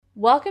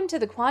Welcome to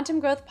the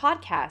Quantum Growth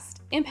Podcast,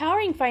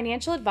 empowering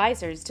financial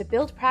advisors to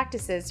build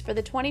practices for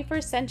the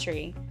 21st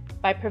century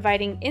by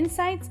providing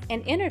insights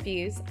and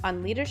interviews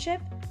on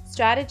leadership,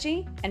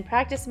 strategy, and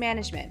practice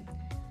management.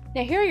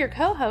 Now here are your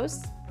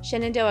co-hosts,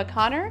 Shenandoah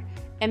Connor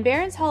and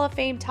Barron's Hall of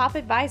Fame top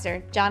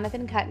advisor,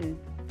 Jonathan Kuttin.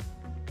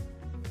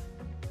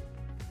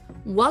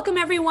 Welcome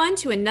everyone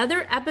to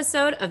another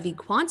episode of the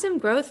Quantum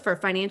Growth for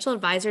Financial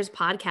Advisors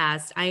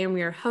podcast. I am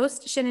your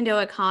host,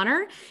 Shenandoah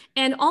Connor,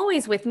 and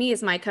always with me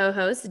is my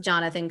co-host,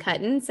 Jonathan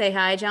Kuttin. Say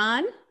hi,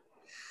 John.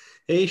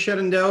 Hey,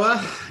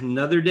 Shenandoah.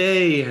 Another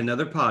day,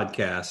 another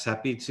podcast.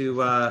 Happy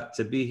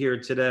to be here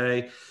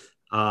today.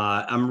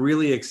 I'm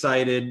really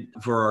excited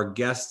for our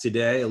guest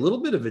today. A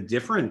little bit of a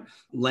different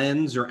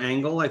lens or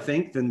angle, I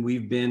think, than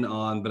we've been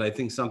on, but I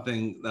think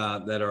something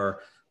that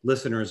our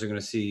listeners are going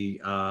to see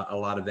a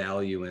lot of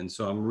value in.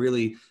 So I'm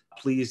really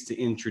pleased to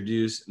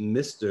introduce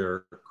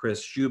Mr.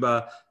 Chris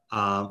Sciubba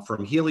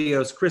from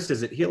Helios. Chris,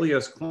 is it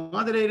Helios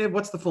Quantitative?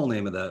 What's the full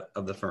name of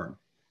the firm?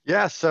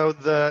 Yeah, so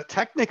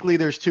technically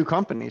there's two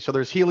companies. So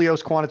there's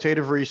Helios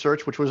Quantitative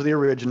Research, which was the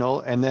original,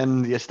 and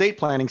then the estate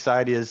planning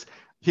side is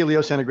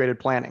Helios Integrated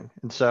Planning.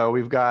 And so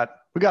we got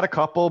a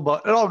couple,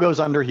 but it all goes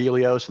under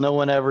Helios. No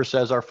one ever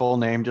says our full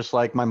name, just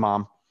like my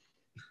mom.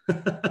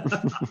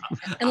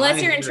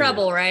 Unless you're in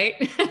trouble, right?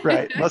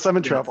 Right. Unless I'm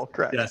in trouble.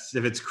 Correct. Yes.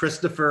 If it's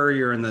Christopher,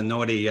 you're in the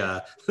naughty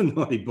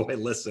boy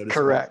list. So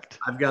correct.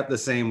 I've got the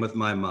same with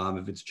my mom.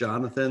 If it's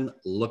Jonathan,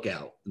 look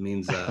out. It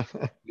means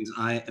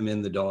I am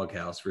in the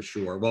doghouse for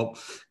sure. Well,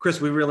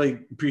 Chris, we really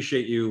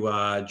appreciate you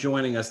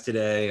joining us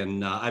today.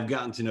 And I've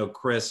gotten to know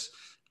Chris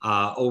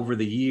over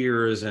the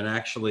years and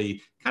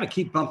actually kind of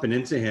keep bumping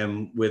into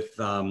him with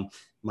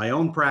my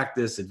own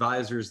practice,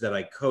 advisors that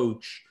I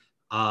coach.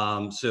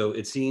 So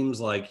it seems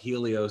like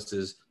Helios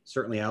is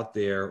certainly out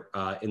there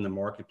in the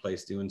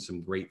marketplace doing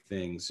some great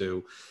things.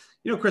 So,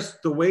 Chris,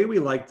 the way we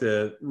like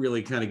to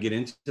really kind of get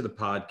into the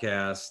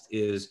podcast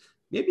is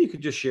maybe you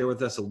could just share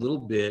with us a little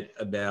bit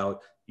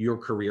about your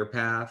career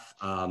path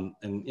and,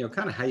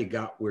 kind of how you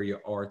got where you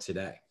are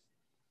today.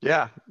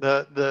 Yeah,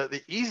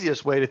 the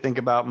easiest way to think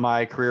about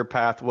my career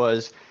path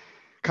was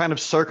kind of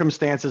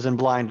circumstances and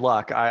blind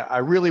luck. I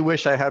really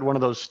wish I had one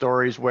of those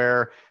stories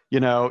where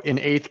in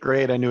 8th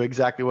grade, I knew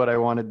exactly what I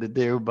wanted to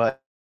do,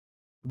 but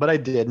I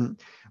didn't.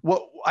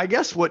 I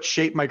guess what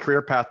shaped my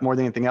career path more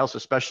than anything else,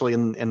 especially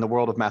in the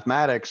world of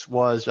mathematics,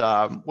 was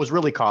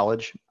really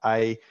college.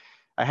 I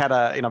had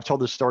I've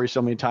told this story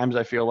so many times,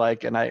 I feel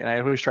like, and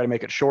I always try to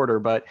make it shorter,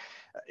 but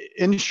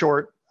in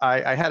short,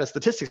 I had a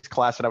statistics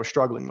class that I was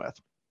struggling with.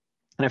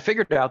 And I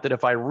figured out that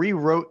if I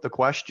rewrote the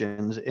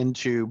questions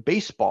into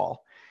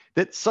baseball,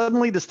 that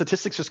suddenly the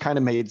statistics just kind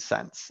of made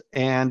sense.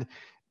 And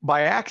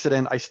by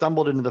accident, I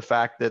stumbled into the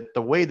fact that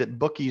the way that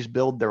bookies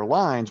build their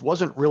lines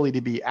wasn't really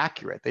to be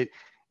accurate.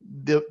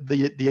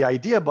 The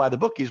idea by the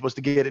bookies was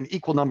to get an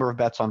equal number of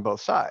bets on both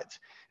sides.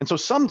 And so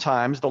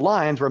sometimes the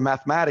lines were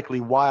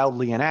mathematically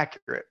wildly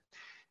inaccurate.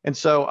 And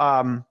so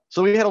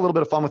we had a little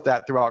bit of fun with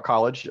that throughout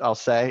college, I'll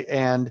say.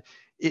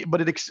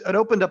 But it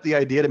opened up the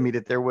idea to me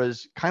that there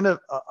was kind of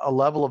a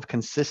level of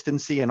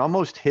consistency and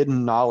almost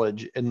hidden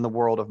knowledge in the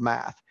world of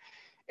math.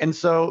 And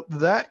so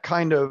that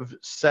kind of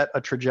set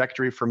a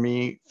trajectory for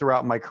me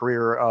throughout my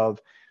career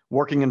of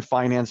working in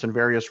finance in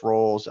various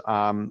roles,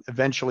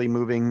 eventually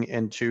moving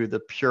into the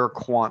pure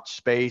quant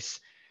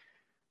space,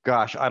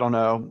 gosh, I don't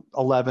know,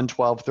 11,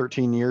 12,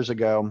 13 years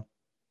ago.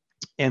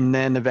 And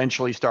then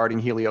eventually starting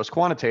Helios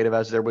Quantitative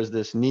as there was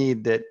this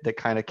need that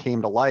kind of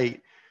came to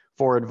light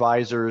for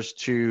advisors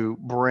to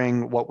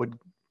bring what would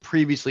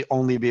previously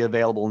only be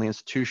available in the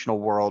institutional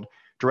world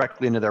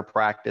directly into their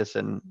practice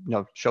and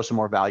show some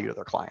more value to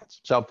their clients.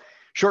 So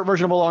short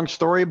version of a long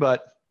story,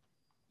 but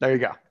there you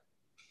go.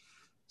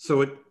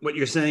 So what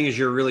you're saying is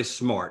you're really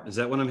smart. Is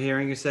that what I'm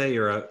hearing you say?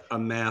 You're a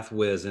math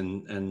whiz,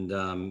 and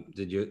have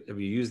you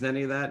used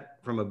any of that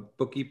from a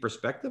bookie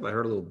perspective? I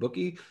heard a little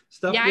bookie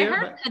stuff. Yeah, there. I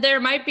heard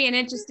there might be an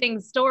interesting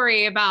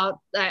story about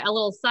a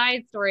little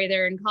side story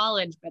there in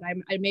college, but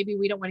maybe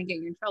we don't want to get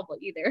you in trouble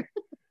either.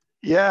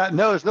 Yeah,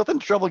 no, there's nothing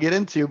trouble to get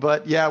into,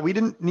 but yeah, we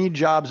didn't need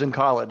jobs in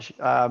college.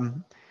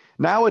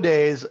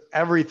 Nowadays,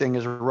 everything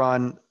is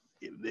run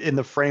in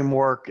the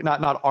framework,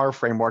 not our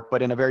framework,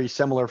 but in a very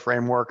similar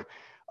framework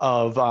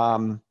of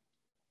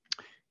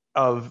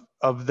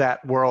that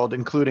world,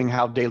 including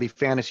how daily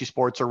fantasy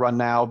sports are run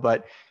now.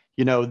 But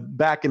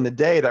back in the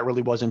day, that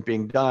really wasn't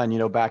being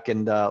done. Back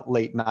in the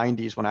late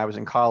 '90s when I was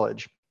in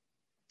college,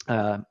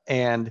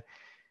 and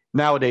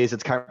nowadays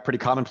it's kind of pretty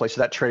commonplace.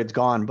 So that trade's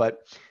gone, but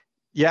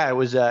yeah, it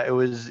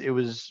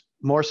was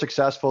more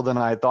successful than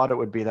I thought it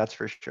would be. That's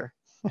for sure.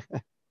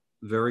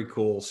 Very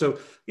cool. So,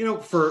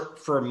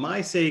 for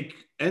my sake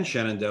and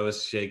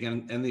Shenandoah's sake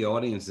and the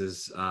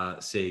audience's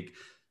sake,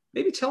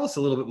 maybe tell us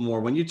a little bit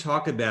more when you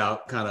talk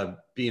about kind of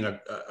being a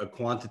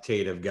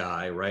quantitative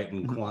guy, right?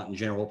 And quant in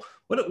general,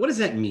 what does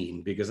that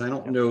mean? Because I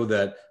don't know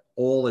that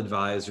all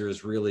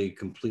advisors really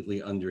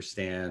completely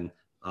understand,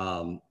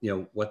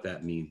 what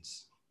that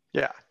means.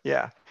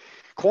 Yeah.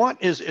 Quant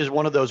is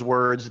one of those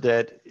words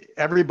that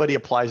everybody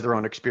applies their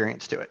own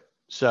experience to it.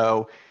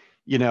 So,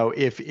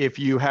 if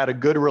you had a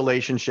good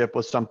relationship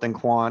with something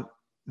quant,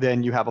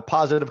 then you have a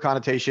positive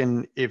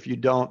connotation. If you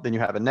don't, then you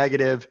have a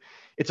negative.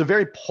 It's a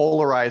very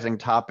polarizing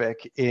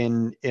topic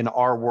in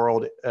our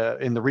world,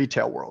 in the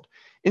retail world.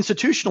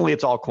 Institutionally,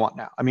 it's all quant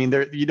now. I mean,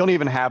 you don't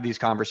even have these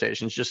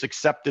conversations. Just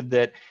accepted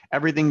that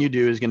everything you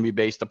do is going to be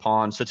based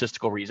upon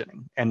statistical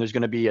reasoning, and there's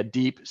going to be a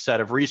deep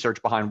set of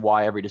research behind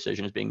why every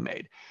decision is being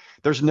made.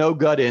 There's no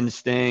gut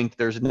instinct.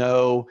 There's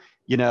no,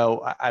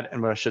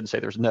 I shouldn't say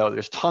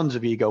there's tons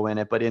of ego in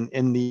it, but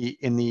in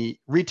the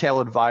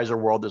retail advisor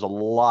world, there's a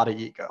lot of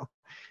ego.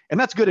 And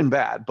that's good and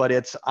bad,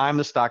 but I'm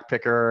the stock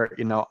picker,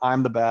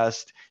 I'm the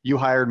best. You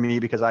hired me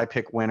because I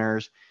pick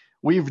winners.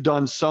 We've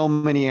done so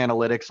many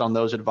analytics on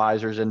those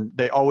advisors and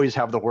they always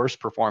have the worst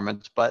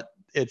performance, but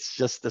it's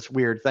just this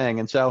weird thing.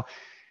 And so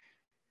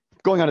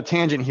going on a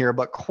tangent here,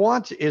 but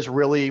quant is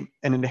really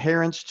an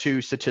adherence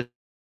to statistics.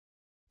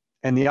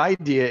 And the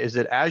idea is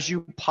that as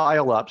you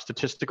pile up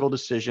statistical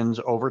decisions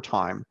over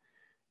time,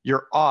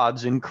 your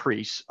odds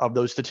increase of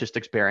those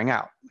statistics bearing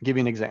out. I'll give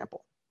you an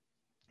example.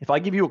 If I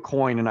give you a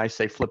coin and I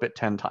say flip it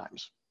 10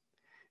 times,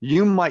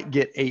 you might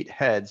get 8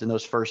 heads in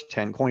those first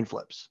 10 coin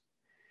flips.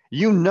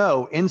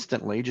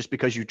 Instantly, just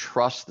because you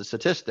trust the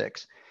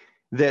statistics,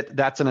 that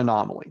that's an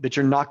anomaly, that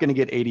you're not going to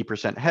get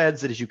 80%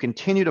 heads, that as you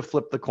continue to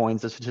flip the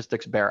coins, the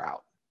statistics bear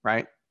out,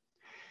 right?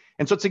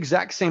 And so it's the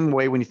exact same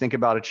way when you think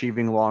about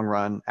achieving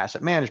long-run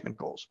asset management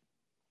goals.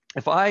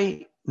 If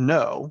I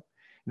know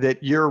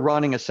that you're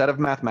running a set of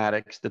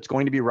mathematics that's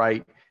going to be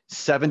right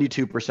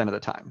 72% of the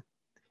time,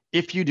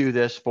 if you do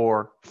this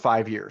for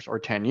 5 years or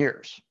 10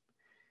 years,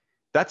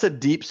 that's a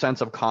deep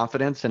sense of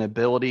confidence and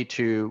ability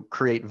to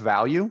create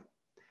value,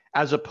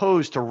 as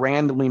opposed to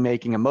randomly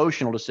making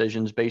emotional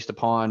decisions based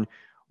upon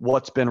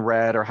what's been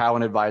read or how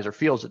an advisor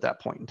feels at that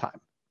point in time.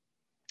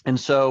 And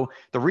so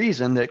the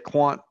reason that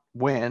quant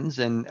wins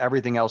and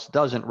everything else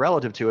doesn't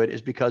relative to it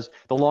is because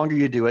the longer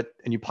you do it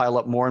and you pile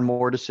up more and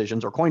more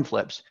decisions or coin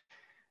flips,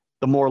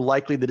 the more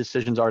likely the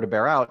decisions are to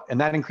bear out, and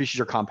that increases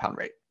your compound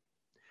rate.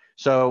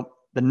 So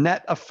the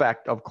net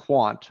effect of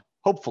quant,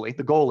 hopefully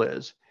the goal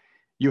is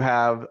you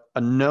have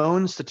a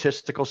known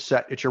statistical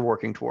set that you're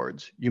working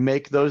towards. You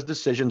make those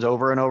decisions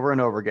over and over and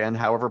over again,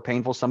 however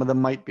painful some of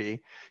them might be.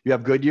 You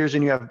have good years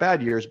and you have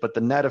bad years, but the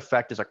net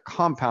effect is a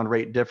compound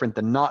rate different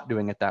than not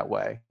doing it that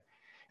way.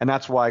 And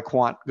that's why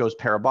quant goes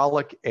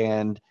parabolic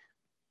and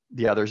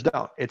the others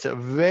don't. It's a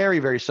very,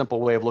 very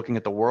simple way of looking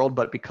at the world,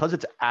 but because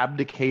it's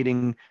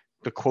abdicating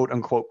the quote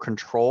unquote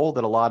control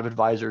that a lot of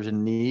advisors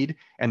need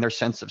and their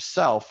sense of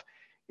self,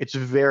 it's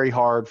very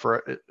hard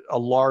for a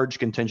large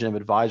contingent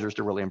of advisors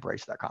to really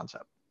embrace that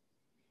concept.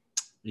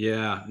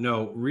 Yeah,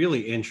 no,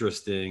 really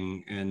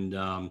interesting. And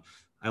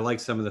I like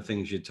some of the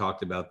things you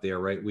talked about there,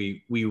 right?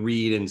 We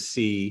read and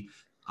see,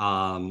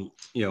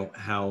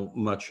 how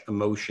much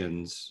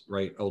emotions,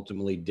 right,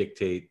 ultimately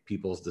dictate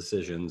people's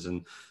decisions.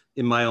 And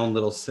in my own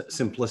little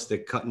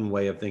simplistic cutting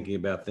way of thinking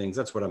about things,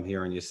 that's what I'm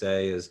hearing you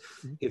say is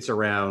it's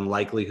around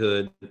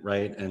likelihood,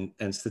 right?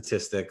 And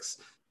statistics,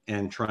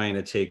 and trying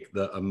to take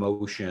the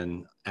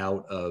emotion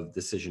out of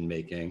decision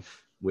making,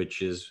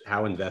 which is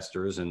how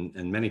investors and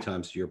many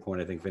times, to your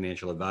point, I think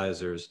financial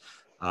advisors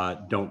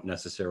don't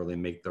necessarily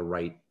make the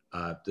right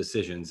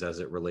decisions as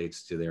it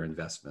relates to their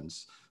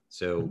investments.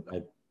 So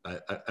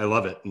I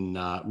love it and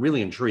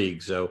really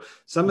intrigued. So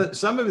some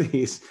of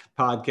these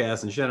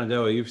podcasts, and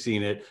Shenandoah, you've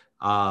seen it.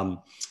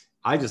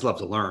 I just love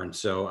to learn.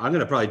 So I'm going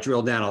to probably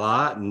drill down a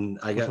lot, and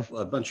I got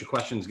a bunch of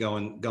questions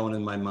going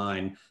in my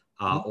mind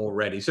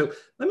already. So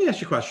let me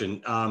ask you a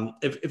question.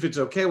 If it's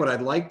okay, what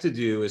I'd like to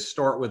do is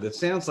start with, it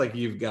sounds like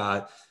you've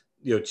got,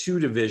 2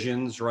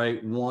 divisions,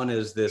 right? One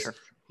is this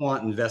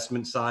quant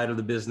investment side of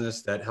the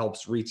business that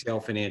helps retail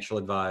financial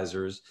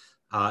advisors.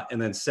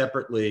 And then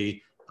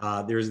separately,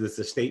 there's this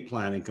estate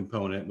planning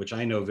component, which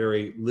I know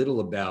very little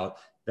about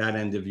that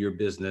end of your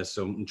business.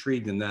 So I'm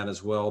intrigued in that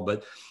as well.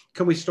 But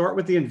can we start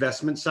with the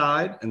investment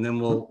side and then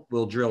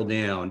we'll drill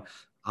down?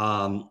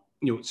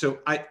 So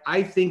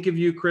I think of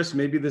you, Chris,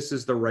 maybe this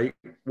is the right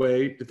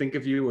way to think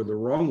of you or the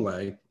wrong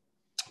way,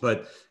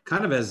 but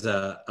kind of as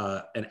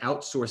an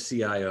outsourced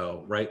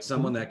CIO, right?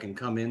 Someone that can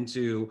come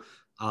into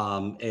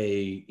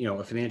a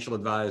financial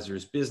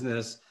advisor's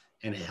business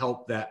and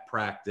help that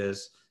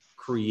practice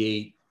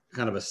create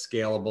kind of a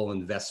scalable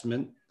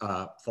investment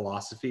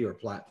philosophy or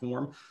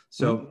platform.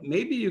 So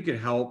maybe you can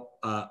help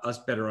us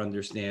better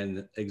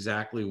understand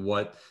exactly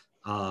what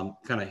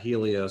kind of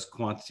Helios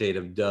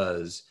Quantitative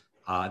does.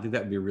 I think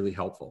that would be really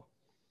helpful.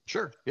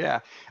 Sure. Yeah.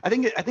 I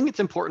think it's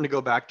important to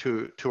go back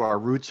to our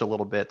roots a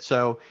little bit.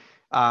 So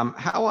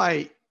how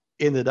I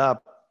ended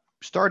up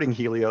starting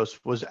Helios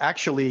was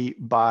actually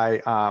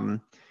by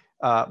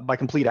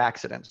complete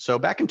accident. So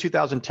back in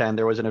 2010,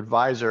 there was an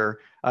advisor,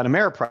 an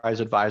Ameriprise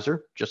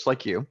advisor, just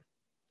like you,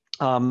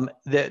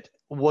 that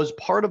was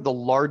part of the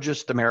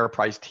largest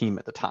Ameriprise team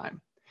at the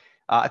time.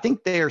 I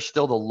think they are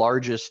still the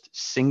largest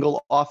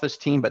single office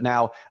team, but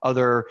now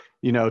other,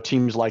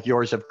 teams like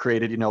yours have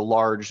created,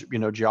 large,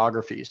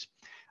 geographies.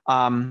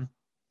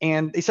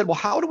 And they said, well,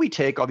 how do we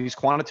take all these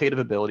quantitative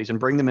abilities and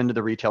bring them into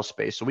the retail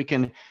space so we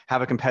can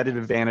have a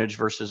competitive advantage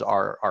versus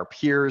our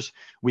peers?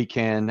 We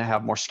can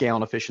have more scale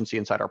and efficiency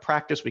inside our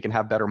practice. We can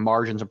have better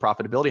margins and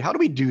profitability. How do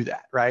we do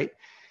that, right?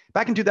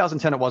 Back in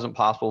 2010, it wasn't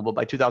possible, but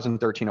by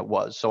 2013, it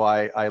was. So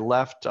I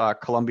left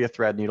Columbia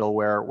Threadneedle,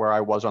 where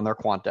I was on their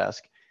quant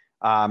desk,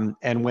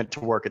 and went to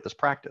work at this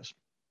practice.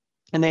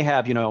 And they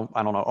have, I don't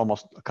know,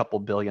 almost a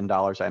couple $1 billion,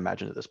 I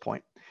imagine, at this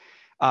point.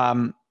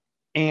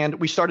 And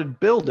we started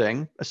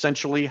building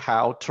essentially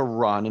how to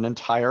run an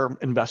entire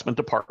investment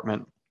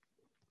department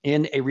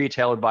in a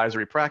retail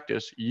advisory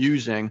practice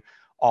using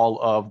all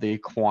of the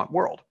quant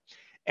world.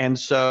 And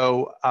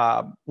so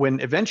when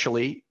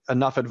eventually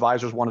enough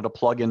advisors wanted to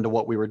plug into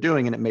what we were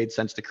doing and it made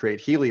sense to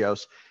create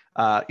Helios,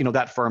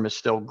 that firm is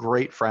still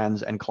great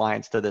friends and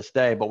clients to this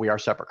day, but we are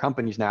separate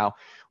companies now.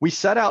 We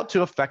set out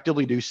to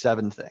effectively do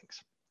 7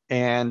 things.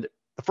 And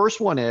the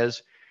first one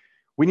is,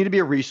 we need to be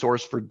a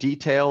resource for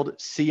detailed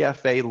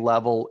CFA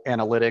level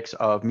analytics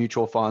of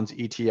mutual funds,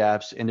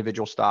 ETFs,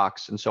 individual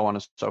stocks, and so on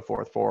and so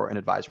forth for an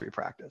advisory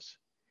practice.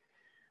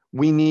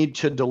 We need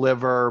to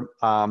deliver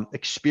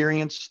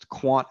experienced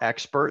quant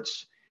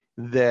experts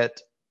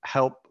that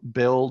help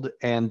build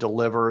and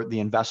deliver the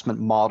investment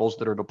models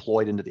that are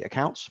deployed into the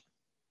accounts.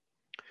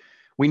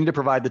 We need to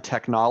provide the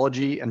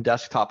technology and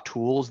desktop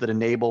tools that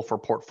enable for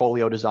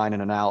portfolio design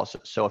and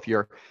analysis. So if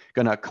you're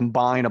going to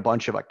combine a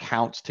bunch of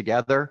accounts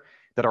together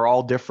that are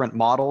all different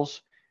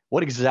models,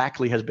 what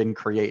exactly has been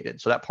created?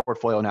 So that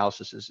portfolio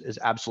analysis is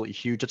absolutely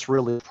huge. It's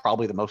really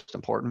probably the most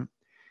important.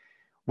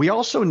 We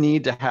also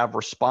need to have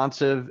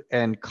responsive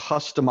and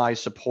customized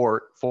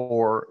support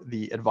for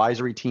the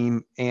advisory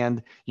team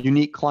and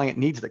unique client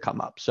needs that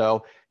come up.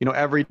 So,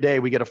 every day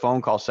we get a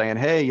phone call saying,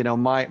 hey,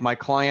 my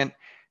client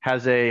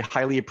has a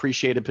highly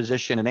appreciated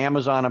position in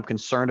Amazon. I'm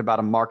concerned about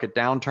a market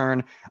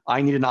downturn.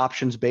 I need an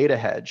options beta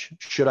hedge.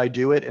 Should I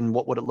do it? And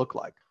what would it look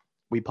like?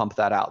 We pump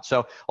that out.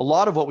 So a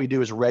lot of what we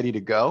do is ready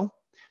to go.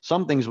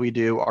 Some things we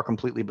do are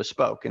completely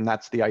bespoke, and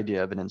that's the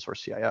idea of an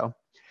in-source CIO.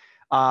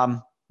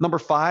 Number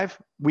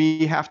 5,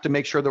 we have to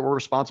make sure that we're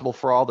responsible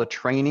for all the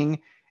training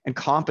and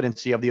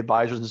competency of the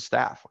advisors and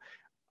staff.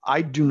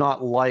 I do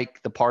not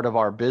like the part of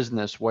our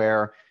business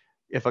where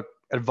if an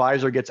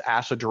advisor gets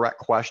asked a direct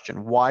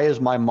question, why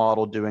is my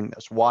model doing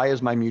this? Why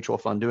is my mutual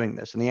fund doing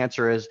this? And the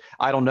answer is,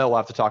 I don't know. I'll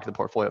have to talk to the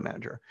portfolio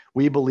manager.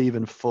 We believe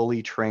in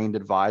fully trained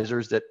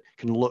advisors that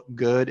can look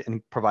good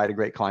and provide a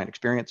great client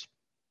experience.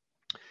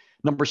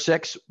 Number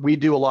 6, we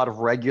do a lot of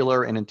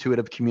regular and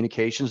intuitive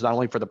communications, not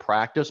only for the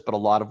practice, but a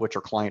lot of which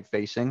are client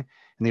facing,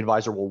 and the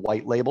advisor will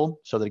white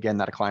label so that, again,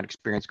 that client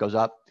experience goes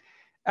up.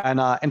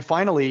 And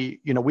finally,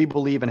 we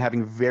believe in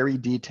having very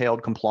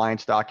detailed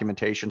compliance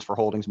documentations for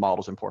holdings,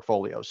 models, and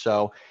portfolios.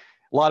 So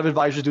a lot of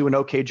advisors do an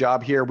okay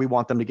job here. We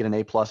want them to get an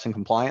A+ in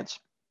compliance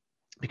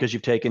because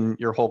you've taken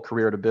your whole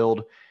career to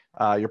build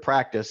your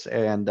practice,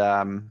 and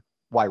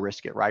why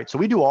risk it, right? So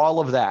we do all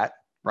of that,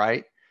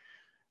 right?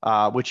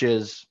 Which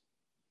is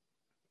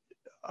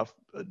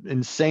an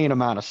insane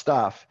amount of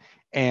stuff.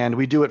 And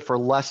we do it for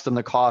less than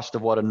the cost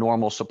of what a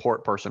normal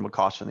support person would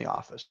cost in the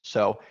office.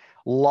 So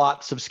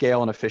lots of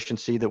scale and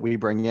efficiency that we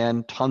bring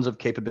in, tons of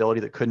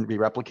capability that couldn't be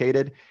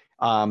replicated.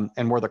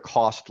 And we're the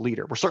cost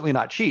leader. We're certainly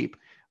not cheap,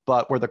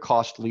 but we're the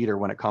cost leader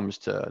when it comes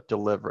to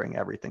delivering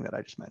everything that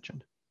I just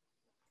mentioned.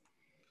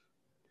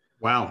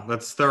 Wow,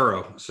 that's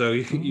thorough. So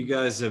you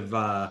guys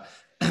have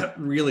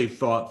really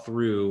thought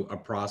through a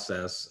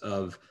process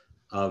of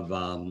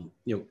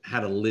how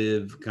to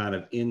live kind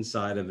of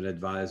inside of an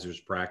advisor's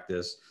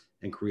practice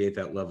and create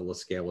that level of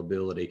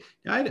scalability.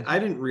 I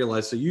didn't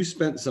realize, so you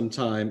spent some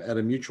time at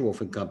a mutual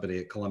fund company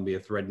at Columbia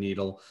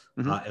Threadneedle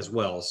as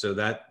well. So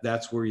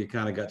that's where you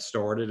kind of got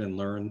started and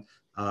learned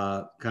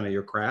kind of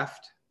your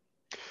craft?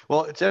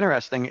 Well, it's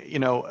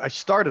interesting. I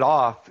started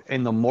off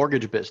in the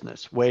mortgage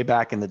business way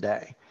back in the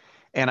day.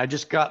 And I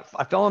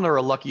fell under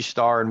a lucky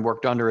star and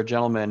worked under a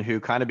gentleman who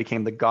kind of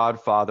became the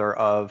godfather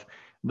of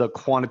the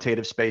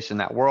quantitative space in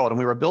that world. And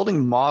we were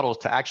building models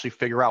to actually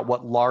figure out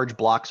what large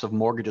blocks of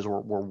mortgages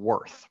were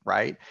worth,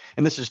 right?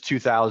 And this is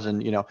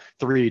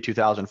 2003,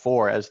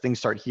 2004, as things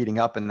start heating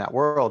up in that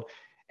world.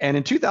 And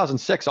in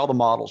 2006, all the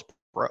models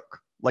broke.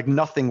 Like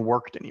nothing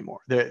worked anymore.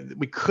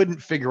 We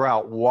couldn't figure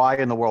out why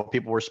in the world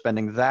people were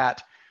spending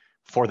that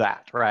for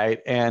that,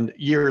 right? And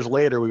years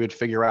later, we would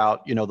figure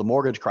out, the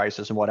mortgage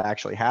crisis and what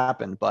actually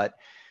happened. But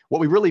what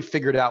we really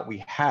figured out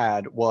we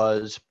had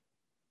was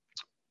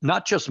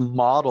not just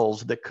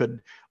models that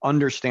could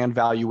understand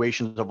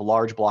valuations of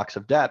large blocks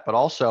of debt, but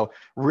also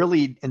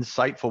really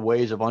insightful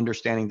ways of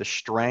understanding the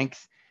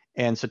strength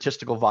and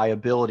statistical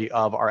viability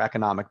of our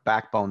economic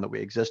backbone that we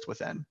exist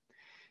within.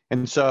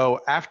 And so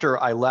after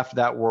I left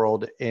that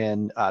world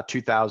in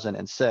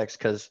 2006,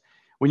 because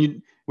when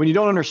you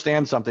don't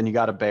understand something, you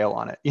got to bail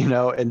on it,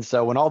 And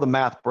so when all the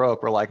math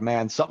broke, we're like,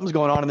 man, something's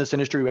going on in this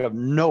industry. We have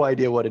no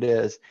idea what it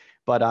is.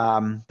 But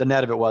the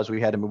net of it was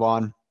we had to move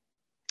on.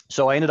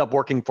 So I ended up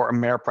working for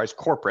Ameriprise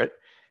Corporate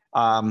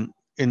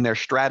in their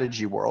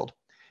strategy world.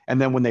 And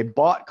then when they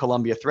bought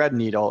Columbia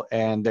Threadneedle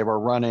and they were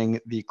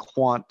running the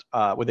quant,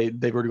 where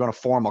they were going to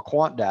form a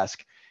quant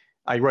desk,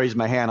 I raised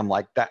my hand. I'm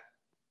like,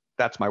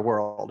 that's my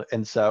world.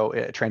 And so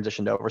it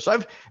transitioned over. So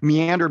I've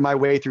meandered my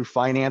way through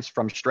finance,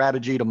 from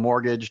strategy to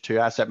mortgage to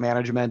asset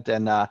management.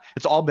 And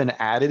it's all been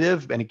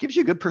additive, and it gives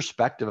you a good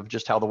perspective of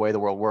just how the way the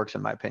world works,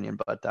 in my opinion.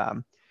 But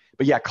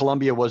yeah,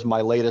 Columbia was my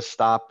latest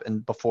stop,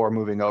 and before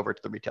moving over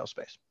to the retail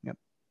space. Yep.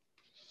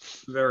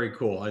 Very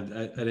cool. I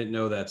didn't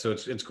know that. So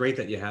it's great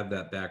that you have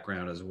that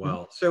background as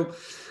well. So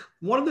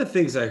one of the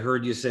things I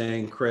heard you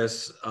saying,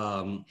 Chris,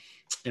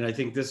 and I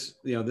think this,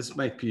 this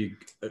might be,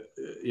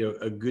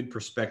 a good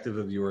perspective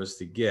of yours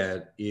to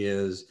get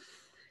is,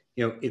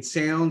 it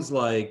sounds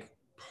like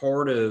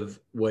part of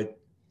what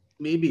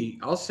maybe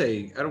I'll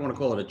say, I don't want to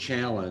call it a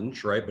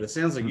challenge, right? But it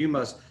sounds like you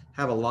must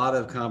have a lot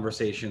of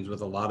conversations with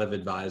a lot of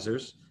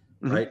advisors,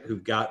 right?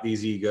 Who've got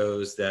these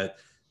egos that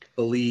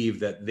believe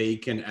that they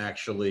can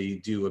actually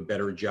do a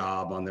better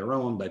job on their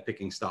own by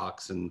picking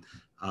stocks and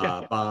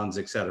bonds,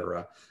 et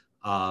cetera.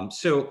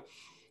 So,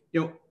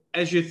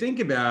 as you think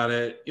about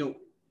it,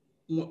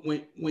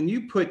 when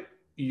you put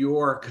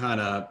your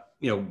kind of,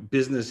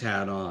 business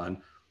hat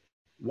on,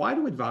 why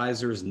do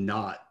advisors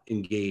not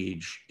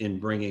engage in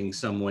bringing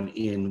someone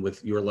in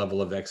with your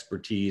level of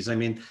expertise? I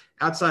mean,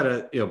 outside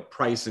of,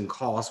 price and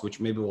cost, which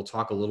maybe we'll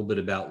talk a little bit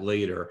about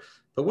later,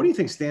 but what do you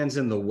think stands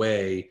in the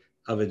way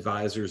of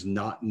advisors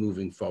not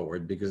moving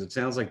forward? Because it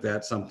sounds like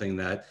that's something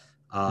that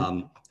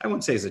I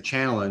wouldn't say is a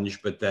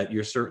challenge, but that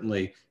you're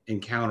certainly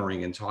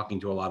encountering and talking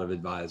to a lot of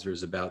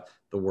advisors about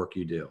the work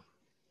you do.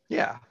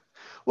 Yeah.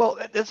 Well,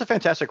 that's a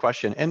fantastic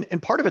question.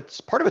 And part of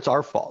it's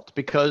our fault,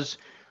 because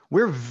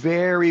we're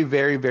very,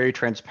 very, very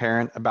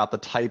transparent about the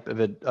type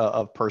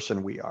of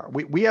person we are.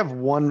 We have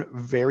one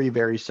very,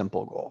 very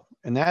simple goal,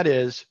 and that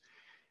is,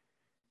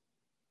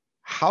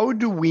 how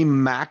do we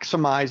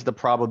maximize the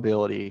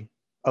probability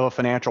of a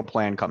financial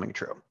plan coming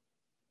true?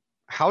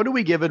 How do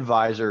we give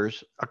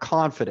advisors a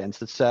confidence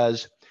that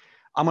says,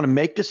 I'm going to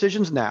make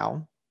decisions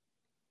now,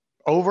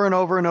 over and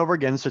over and over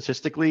again,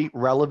 statistically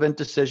relevant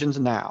decisions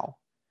now,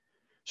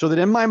 so that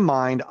in my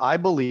mind, I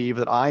believe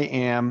that I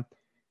am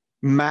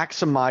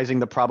maximizing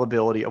the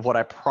probability of what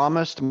I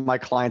promised my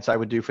clients I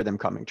would do for them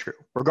coming true,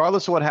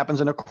 regardless of what happens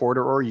in a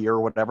quarter or a year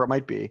or whatever it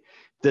might be.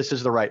 This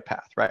is the right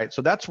path, right?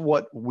 So that's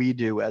what we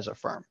do as a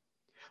firm.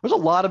 There's a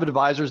lot of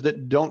advisors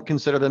that don't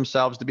consider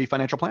themselves to be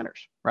financial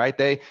planners, right?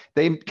 They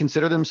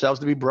consider themselves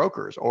to be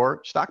brokers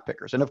or stock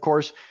pickers. And of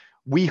course,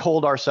 we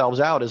hold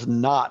ourselves out as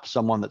not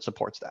someone that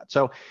supports that.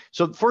 So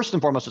first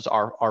and foremost, it's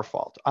our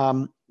fault.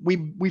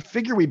 We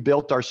figure we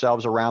built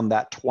ourselves around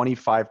that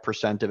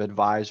 25% of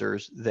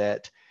advisors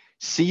that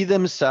see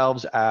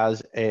themselves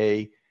as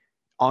a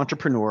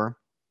entrepreneur,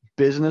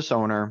 business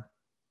owner,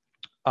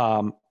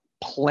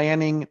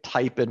 planning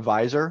type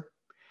advisor.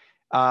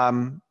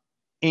 And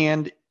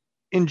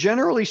in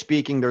generally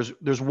speaking,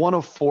 there's one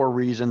of four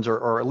reasons,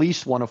 or at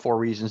least one of four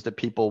reasons, that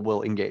people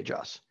will engage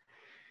us.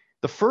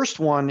 The first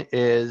one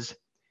is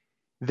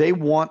they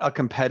want a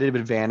competitive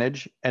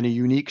advantage and a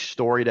unique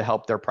story to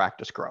help their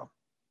practice grow.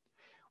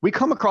 We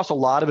come across a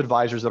lot of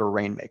advisors that are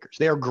rainmakers.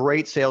 They are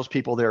great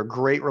salespeople. They're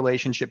great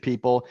relationship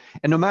people.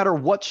 And no matter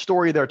what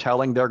story they're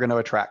telling, they're going to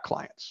attract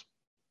clients.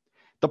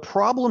 The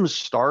problems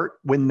start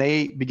when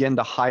they begin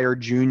to hire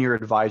junior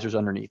advisors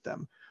underneath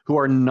them who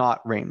are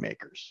not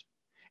rainmakers,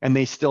 and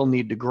they still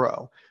need to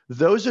grow.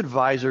 Those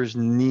advisors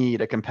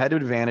need a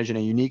competitive advantage and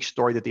a unique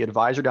story that the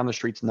advisor down the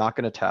street's not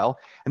going to tell.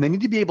 And they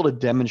need to be able to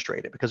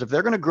demonstrate it, because if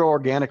they're going to grow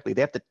organically, they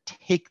have to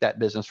take that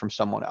business from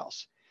someone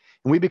else.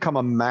 And we become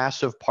a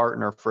massive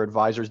partner for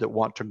advisors that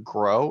want to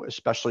grow,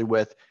 especially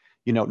with,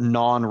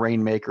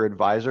 non-rainmaker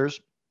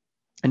advisors.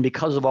 And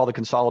because of all the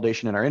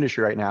consolidation in our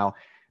industry right now,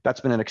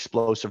 that's been an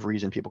explosive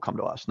reason people come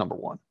to us, number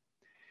one.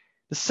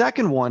 The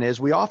second one is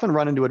we often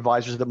run into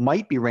advisors that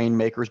might be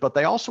rainmakers, but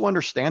they also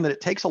understand that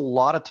it takes a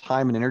lot of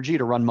time and energy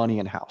to run money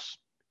in-house.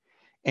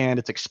 And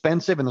it's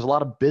expensive, and there's a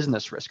lot of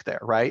business risk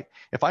there, right?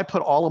 If I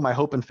put all of my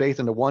hope and faith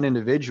into one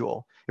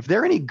individual, if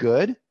they're any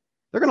good,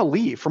 they're going to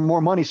leave for more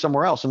money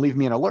somewhere else and leave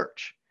me in a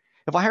lurch.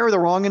 If I hire the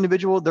wrong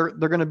individual, they're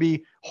going to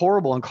be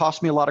horrible and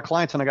cost me a lot of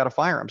clients, and I got to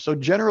fire them. So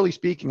generally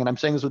speaking, and I'm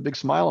saying this with a big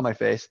smile on my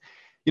face,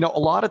 a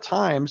lot of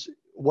times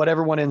what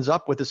everyone ends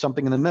up with is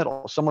something in the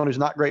middle. Someone who's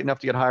not great enough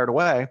to get hired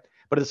away,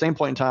 but at the same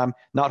point in time,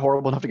 not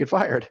horrible enough to get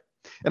fired.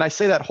 And I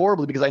say that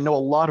horribly because I know a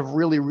lot of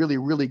really, really,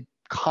 really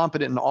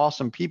competent and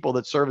awesome people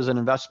that serve as an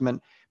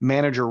investment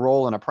manager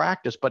role in a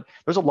practice, but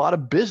there's a lot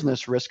of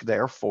business risk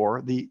there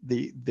for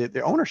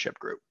the ownership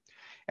group.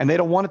 And they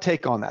don't want to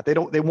take on that.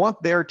 They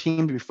want their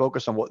team to be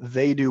focused on what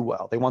they do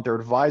well. They want their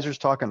advisors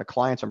talking to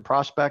clients and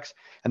prospects,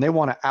 and they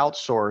want to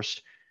outsource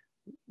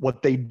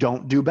what they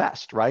don't do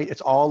best, right?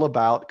 It's all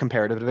about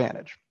comparative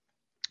advantage.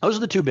 Those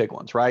are the two big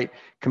ones, right?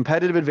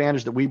 Competitive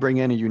advantage that we bring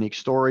in, a unique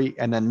story,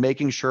 and then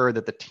making sure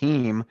that the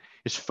team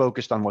is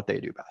focused on what they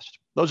do best.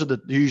 Those are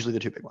usually the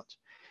two big ones.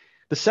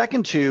 The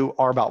second two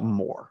are about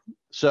more.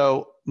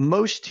 So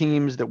most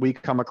teams that we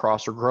come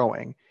across are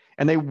growing,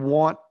 and they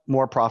want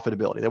more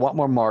profitability. They want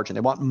more margin.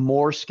 They want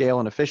more scale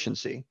and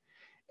efficiency.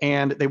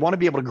 And they want to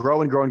be able to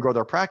grow and grow and grow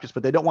their practice,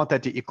 but they don't want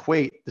that to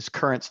equate this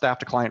current staff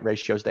to client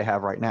ratios they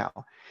have right now.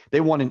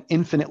 They want an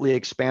infinitely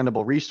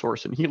expandable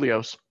resource in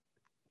Helios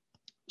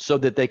so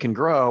that they can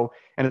grow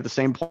and at the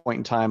same point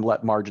in time,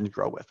 let margins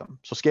grow with them.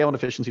 So scale and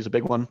efficiency is a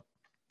big one.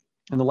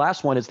 And the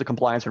last one is the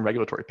compliance and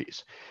regulatory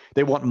piece.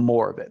 They want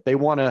more of it. They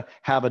want to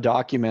have a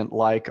document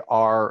like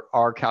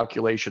our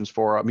calculations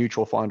for a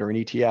mutual fund or an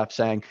ETF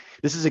saying,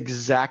 this is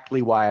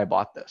exactly why I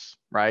bought this,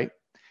 right?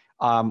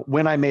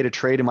 When I made a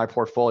trade in my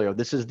portfolio,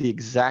 this is the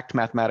exact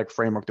mathematic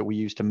framework that we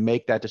use to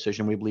make that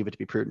decision. We believe it to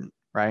be prudent,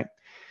 right?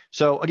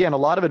 So again, a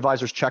lot of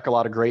advisors check a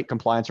lot of great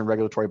compliance and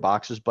regulatory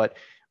boxes, but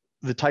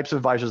the types of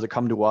advisors that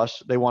come to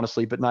us, they want to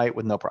sleep at night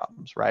with no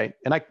problems, right?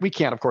 And we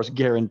can't, of course,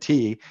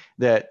 guarantee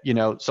that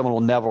someone will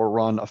never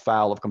run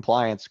afoul of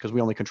compliance because we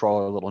only control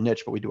our little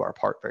niche, but we do our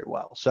part very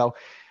well. So,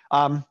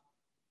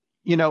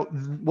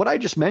 what I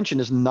just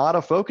mentioned is not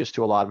a focus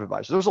to a lot of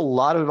advisors. There's a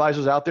lot of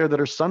advisors out there that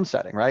are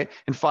sunsetting, right?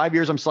 In 5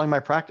 years, I'm selling my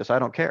practice. I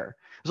don't care.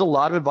 There's a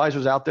lot of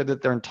advisors out there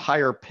that their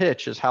entire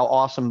pitch is how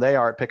awesome they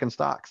are at picking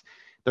stocks.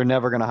 They're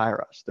never going to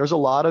hire us. There's a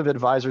lot of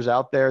advisors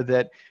out there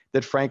that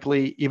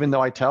frankly, even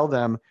though I tell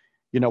them,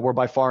 we're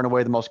by far and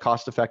away the most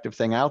cost-effective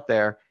thing out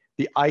there,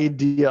 the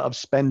idea of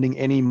spending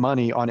any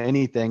money on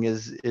anything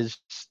is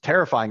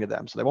terrifying to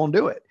them. So they won't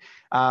do it.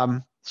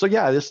 So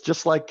yeah, this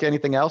just like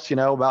anything else,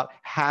 about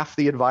half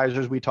the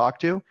advisors we talk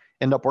to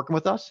end up working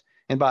with us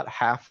and about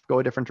half go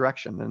a different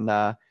direction. And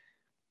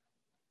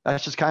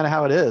that's just kind of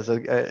how it is.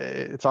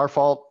 It's our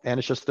fault and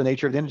it's just the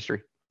nature of the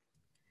industry.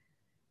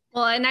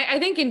 Well, and I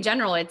think in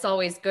general, it's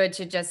always good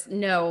to just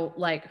know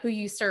like who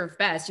you serve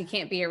best. You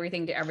can't be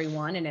everything to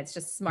everyone, and it's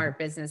just smart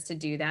business to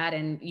do that.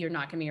 And you're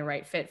not going to be a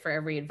right fit for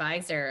every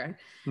advisor.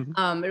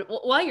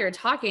 While you're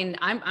talking,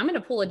 I'm going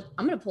to pull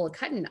a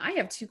Cutton. I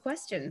have 2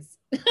 questions.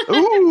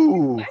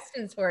 Ooh.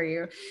 Questions for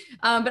you.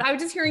 But I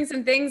was just hearing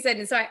some things,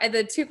 and so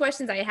the 2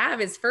 questions I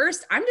have is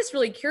first, I'm just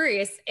really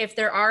curious if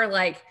there are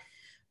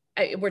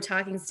we're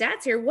talking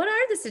stats here. What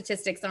are the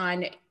statistics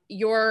on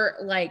your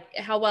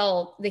how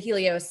well the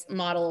Helios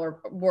model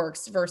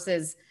works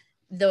versus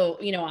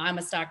I'm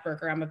a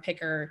stockbroker, I'm a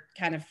picker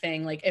kind of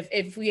thing. Like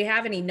if we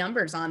have any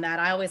numbers on that,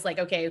 I always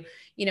okay,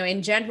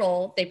 in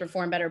general, they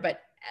perform better,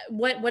 but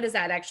what does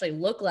that actually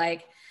look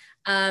like?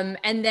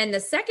 And then the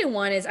second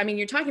one is,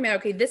 you're talking about,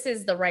 okay, this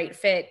is the right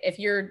fit.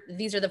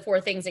 These are the 4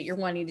 things that you're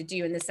wanting to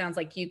do. And this sounds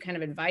like you kind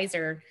of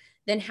advisor,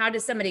 then how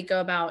does somebody go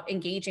about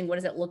engaging? What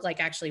does it look like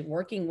actually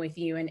working with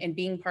you and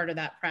being part of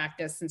that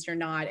practice since you're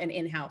not an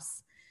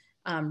in-house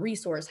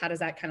resource? How does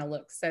that kind of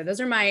look? So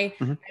those are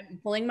I'm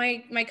pulling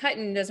my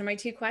Cutton. Those are my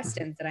 2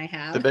 questions that I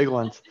have. The big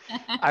ones.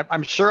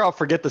 I'm sure I'll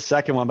forget the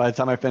second one by the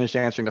time I finish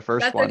answering the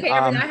first one. That's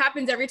okay. That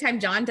happens every time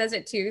John does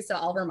it too. So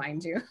I'll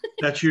remind you.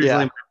 That's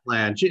usually my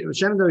plan.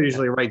 Shenandoah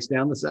usually writes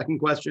down the second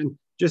question.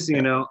 Just so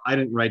you know, I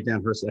didn't write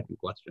down her second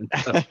question.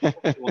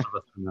 One of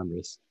us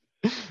remembers.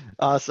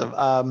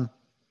 Awesome.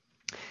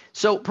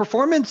 So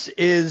performance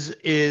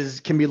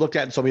can be looked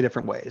at in so many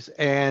different ways.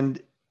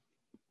 And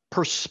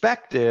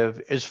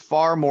perspective is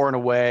far more in a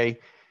way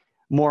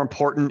more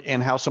important in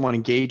how someone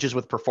engages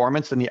with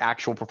performance than the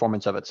actual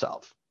performance of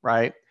itself,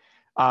 right?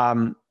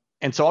 And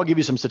so I'll give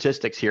you some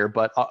statistics here,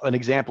 but an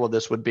example of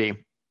this would be,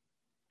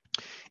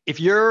 if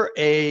you're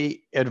a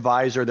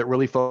advisor that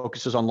really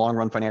focuses on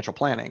long-run financial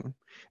planning,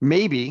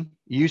 maybe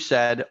you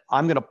said,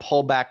 I'm going to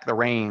pull back the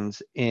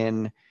reins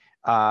in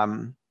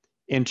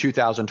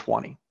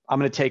 2020. I'm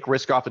going to take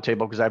risk off the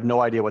table because I have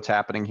no idea what's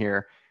happening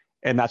here.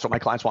 And that's what my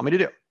clients want me to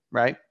do,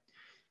 right?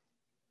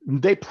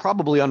 They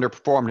probably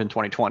underperformed in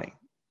 2020,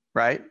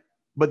 right?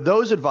 But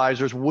those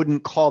advisors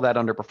wouldn't call that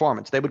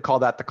underperformance. They would call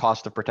that the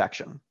cost of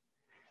protection.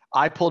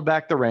 I pulled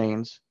back the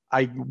reins.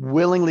 I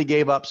willingly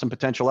gave up some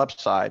potential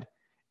upside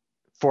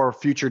for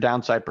future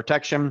downside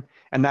protection.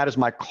 And that is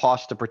my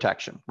cost of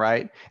protection,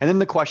 right? And then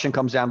the question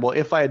comes down, well,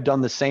 if I had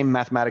done the same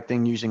mathematic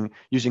thing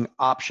using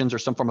options or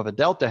some form of a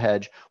delta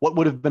hedge, what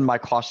would have been my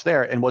cost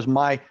there? And was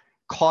my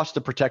cost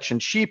of protection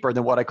cheaper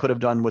than what I could have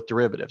done with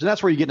derivatives? And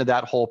that's where you get into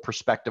that whole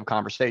perspective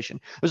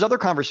conversation. There's other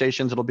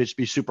conversations that'll just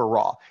be super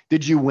raw.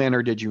 Did you win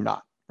or did you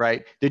not,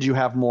 right? Did you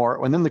have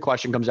more? And then the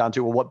question comes down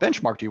to, well, what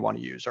benchmark do you want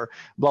to use, or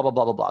blah, blah,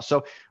 blah, blah, blah.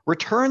 So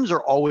returns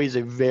are always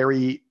a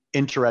very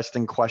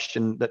interesting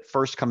question that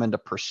first come into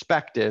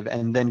perspective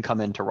and then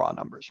come into raw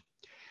numbers.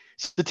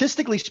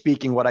 Statistically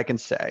speaking, what I can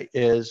say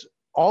is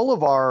all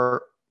of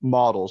our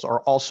models are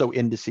also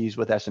indices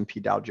with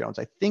S&P Dow Jones.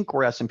 I think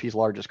we're S&P's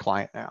largest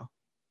client now.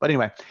 But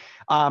anyway,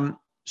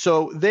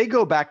 so they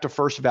go back to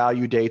first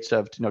value dates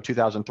of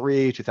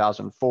 2003,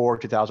 2004,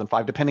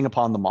 2005, depending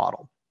upon the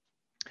model.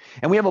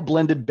 And we have a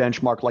blended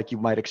benchmark like you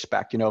might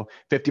expect,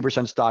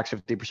 50% stocks,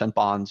 50%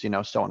 bonds,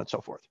 so on and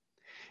so forth.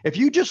 If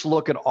you just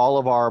look at all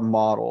of our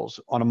models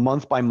on a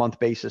month-by-month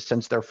basis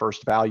since their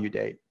first value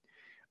date,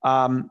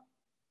 and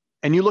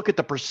you look at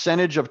the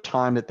percentage of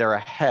time that they're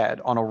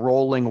ahead on a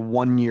rolling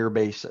 1-year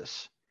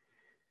basis,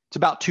 it's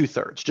about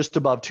 2/3, just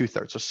above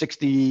 2/3. So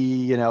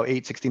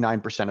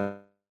 69%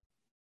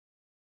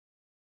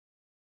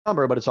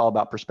 number, but it's all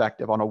about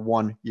perspective on a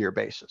 1-year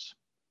basis.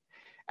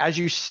 As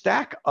you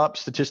stack up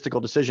statistical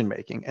decision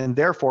making and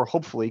therefore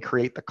hopefully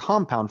create the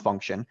compound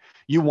function,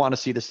 you want to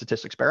see the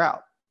statistics bear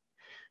out.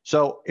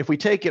 So if we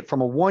take it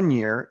from a 1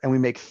 year and we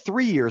make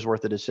 3 years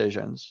worth of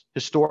decisions,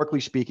 historically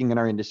speaking in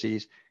our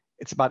indices,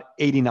 it's about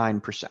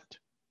 89%.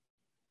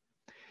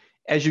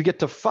 As you get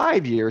to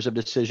 5 years of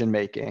decision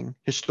making,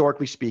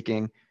 historically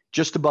speaking,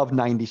 just above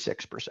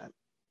 96%.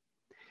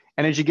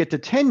 And as you get to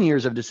 10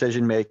 years of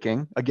decision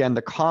making, again,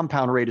 the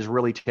compound rate is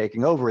really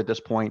taking over at this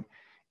point,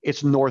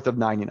 it's north of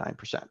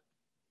 99%.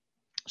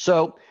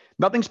 So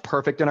nothing's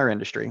perfect in our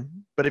industry,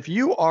 but if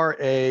you are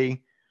a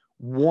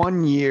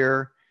 1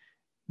 year,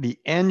 the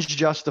ends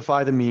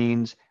justify the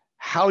means,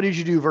 how did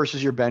you do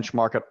versus your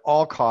benchmark at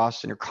all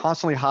costs, and you're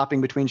constantly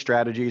hopping between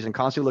strategies and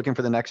constantly looking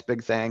for the next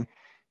big thing,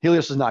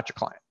 Helios is not your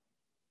client,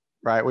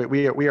 right?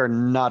 We are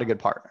not a good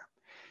partner.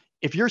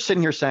 If you're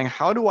sitting here saying,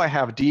 how do I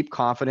have deep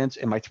confidence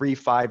in my 3,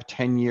 5,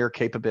 10-year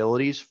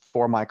capabilities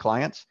for my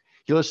clients?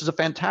 Helios is a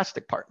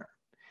fantastic partner.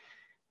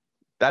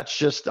 That's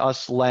just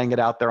us laying it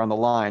out there on the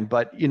line.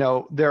 But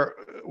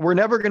we're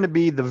never going to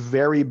be the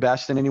very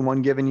best in any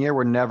one given year.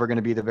 We're never going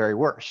to be the very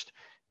worst.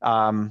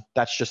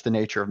 That's just the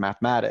nature of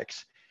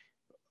mathematics.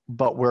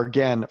 But we're,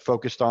 again,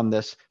 focused on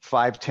this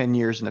 5, 10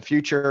 years in the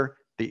future,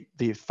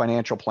 the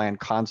financial plan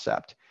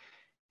concept.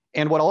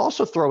 And what I'll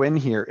also throw in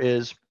here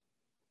is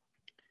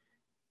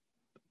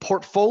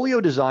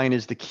portfolio design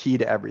is the key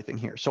to everything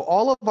here. So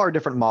all of our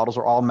different models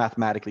are all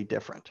mathematically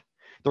different.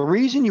 The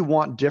reason you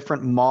want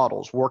different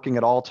models working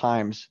at all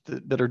times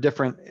that are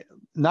different,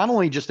 not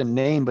only just in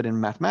name, but in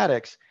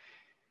mathematics,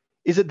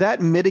 is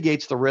that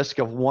mitigates the risk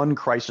of one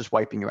crisis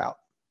wiping you out,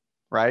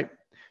 right?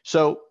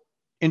 So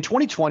in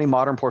 2020,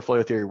 modern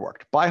portfolio theory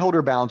worked. Buy, hold,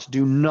 or bounce,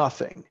 do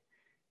nothing,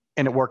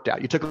 and it worked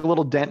out. You took a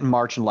little dent in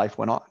March and life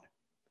went on.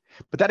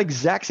 But that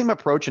exact same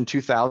approach in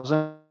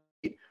 2000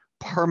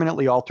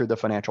 permanently altered the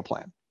financial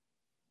plan,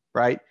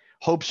 right?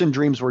 Hopes and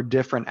dreams were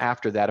different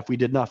after that if we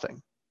did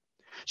nothing.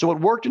 So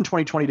what worked in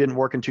 2020 didn't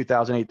work in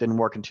 2008, didn't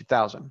work in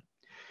 2000.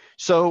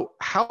 So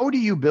how do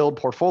you build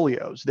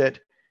portfolios that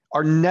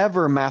are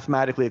never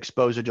mathematically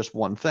exposed to just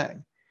one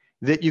thing?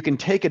 That you can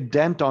take a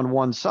dent on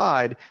one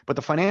side, but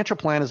the financial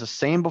plan is the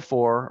same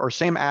before or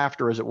same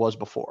after as it was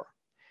before.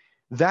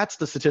 That's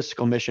the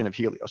statistical mission of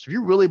Helios. If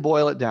you really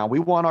boil it down, we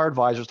want our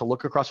advisors to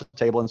look across the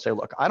table and say,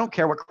 look, I don't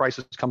care what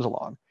crisis comes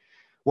along.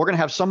 We're going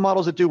to have some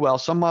models that do well,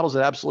 some models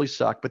that absolutely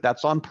suck, but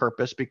that's on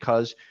purpose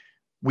because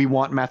we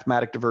want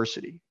mathematic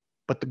diversity.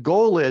 But the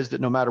goal is that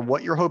no matter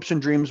what your hopes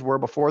and dreams were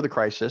before the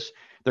crisis,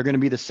 they're going to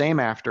be the same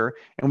after.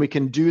 And we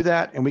can do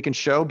that, and we can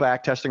show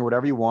back testing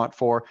whatever you want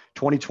for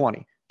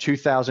 2020,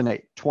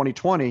 2008,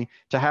 2020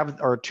 to have,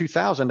 or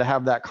 2000 to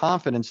have that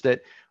confidence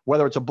that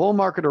whether it's a bull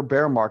market or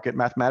bear market,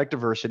 mathematic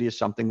diversity is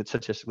something that's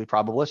statistically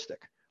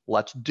probabilistic.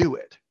 Let's do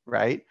it,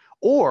 right?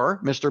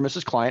 Or Mr. or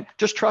Mrs. Client,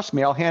 just trust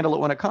me, I'll handle it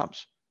when it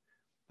comes.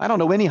 I don't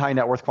know any high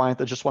net worth client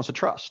that just wants to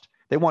trust.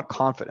 They want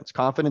confidence.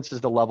 Confidence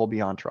is the level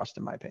beyond trust,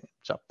 in my opinion.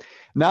 So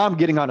now I'm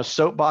getting on a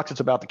soapbox. It's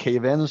about to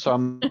cave in. So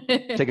I'm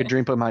take a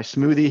drink of my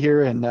smoothie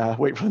here and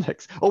wait for the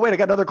next. Oh, wait, I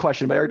got another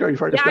question. But I already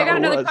forgot. Yeah, I got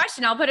another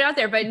question. I'll put it out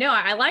there. But no,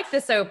 I like the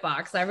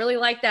soapbox. I really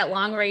like that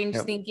long range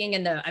thinking.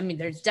 And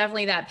there's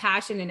definitely that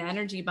passion and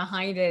energy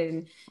behind it.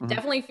 And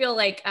definitely feel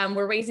like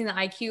we're raising the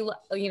IQ,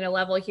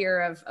 level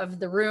here of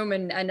the room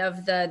and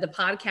of the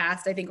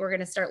podcast. I think we're going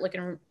to start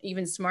looking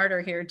even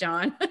smarter here,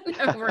 John,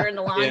 over in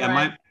the long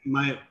run.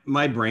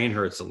 My brain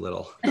hurts a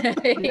little.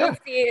 Yeah.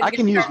 I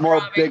can use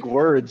more big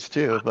words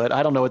too, but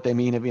I don't know what they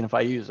mean even if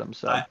I use them.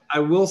 So I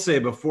will say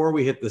before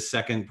we hit the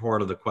second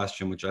part of the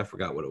question, which I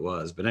forgot what it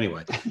was, but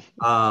anyway,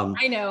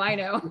 I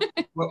know.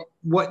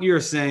 what you're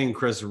saying,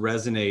 Chris,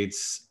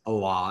 resonates a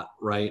lot,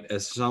 right?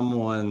 As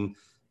someone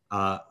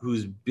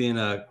who's been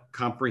a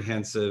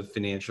comprehensive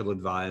financial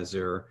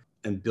advisor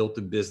and built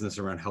a business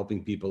around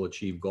helping people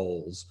achieve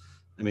goals.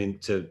 I mean,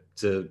 to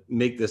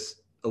make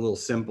this a little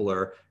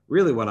simpler,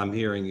 really what I'm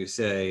hearing you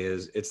say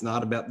is it's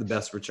not about the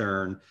best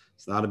return.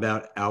 It's not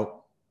about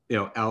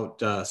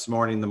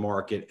smarting the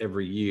market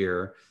every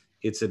year.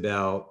 It's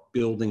about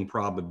building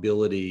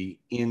probability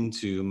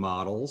into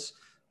models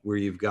where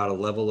you've got a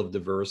level of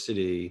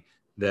diversity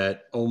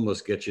that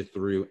almost gets you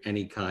through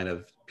any kind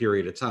of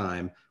period of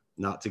time,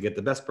 not to get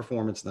the best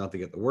performance, not to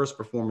get the worst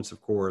performance,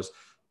 of course,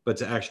 but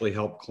to actually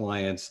help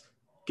clients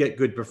get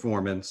good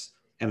performance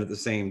and at the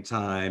same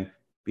time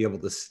be able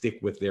to stick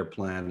with their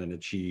plan and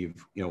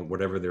achieve,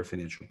 whatever their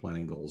financial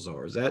planning goals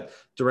are. Is that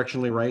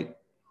directionally right?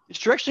 It's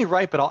directionally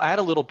right, but I'll add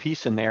a little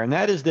piece in there. And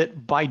that is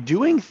that by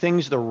doing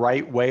things the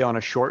right way on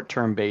a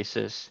short-term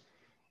basis,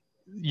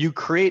 you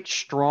create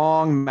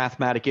strong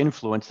mathematic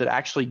influence that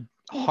actually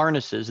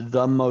harnesses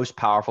the most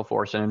powerful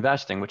force in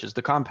investing, which is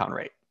the compound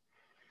rate.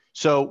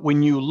 So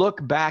when you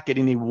look back at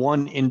any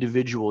one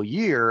individual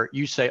year,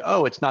 you say,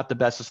 oh, it's not the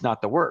best, it's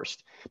not the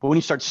worst. But when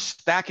you start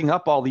stacking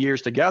up all the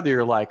years together,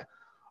 you're like,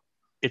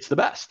 it's the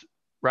best,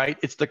 right?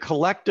 It's the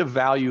collective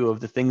value of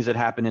the things that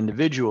happen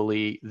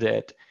individually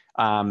that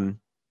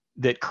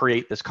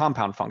create this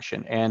compound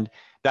function. And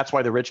that's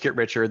why the rich get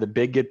richer, the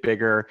big get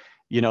bigger.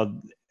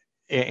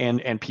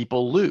 and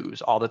people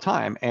lose all the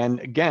time. And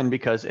again,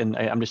 because, and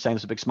I'm just saying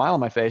this with a big smile on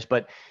my face,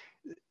 but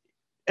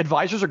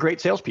advisors are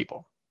great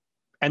salespeople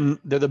and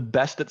they're the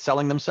best at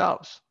selling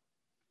themselves.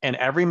 And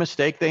every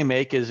mistake they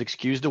make is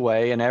excused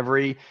away, and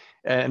every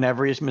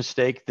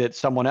mistake that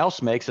someone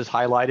else makes is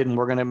highlighted, and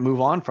we're going to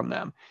move on from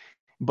them.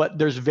 But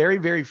there's very,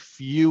 very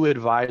few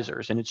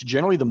advisors, and it's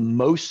generally the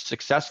most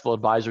successful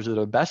advisors that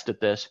are best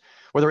at this,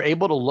 where they're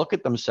able to look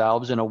at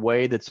themselves in a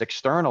way that's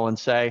external and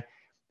say,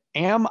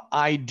 am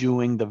I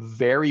doing the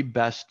very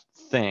best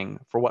thing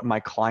for what my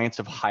clients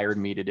have hired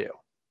me to do?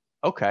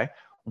 Okay,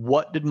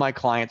 what did my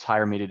clients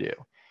hire me to do?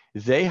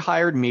 They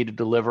hired me to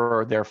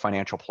deliver their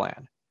financial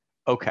plan.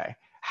 Okay,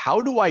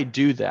 how do I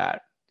do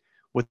that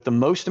with the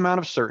most amount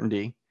of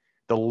certainty,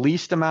 the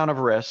least amount of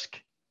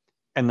risk,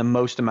 and the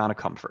most amount of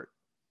comfort?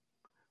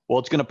 Well,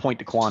 it's going to point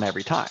to quant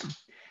every time.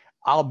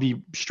 I'll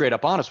be straight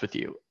up honest with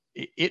you.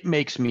 It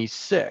makes me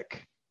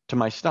sick to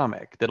my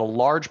stomach that a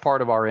large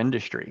part of our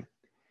industry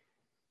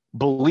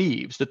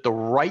believes that the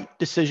right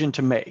decision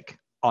to make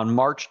on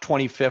March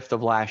 25th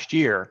of last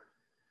year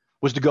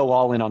was to go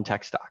all in on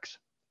tech stocks.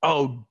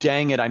 Oh,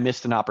 dang it, I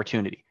missed an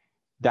opportunity.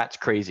 That's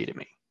crazy to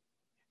me.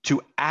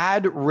 To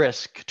add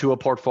risk to a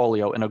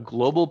portfolio in a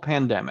global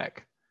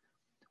pandemic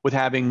with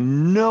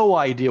having no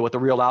idea what the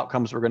real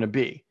outcomes were going to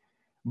be,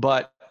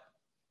 but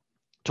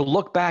to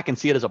look back and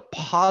see it as a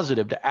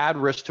positive to add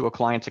risk to a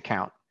client's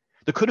account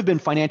that could have been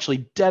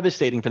financially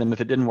devastating for them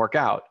if it didn't work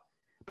out.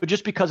 But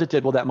just because it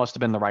did, well, that must have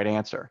been the right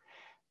answer.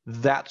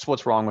 That's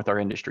what's wrong with our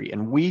industry.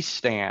 And we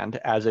stand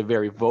as a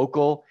very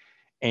vocal,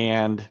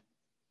 and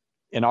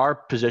in our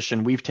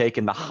position, we've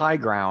taken the high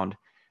ground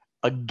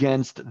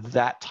against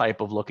that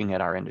type of looking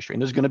at our industry.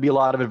 And there's going to be a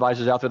lot of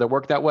advisors out there that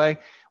work that way.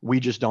 We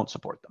just don't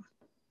support them.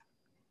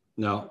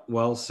 No,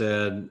 well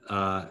said,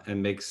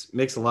 and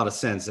makes a lot of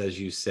sense as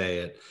you say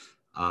it.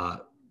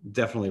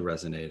 Definitely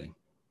resonating.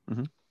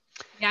 Mm-hmm.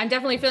 Yeah, I'm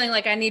definitely feeling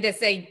like I need to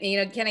say,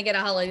 can I get a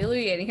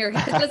hallelujah in here?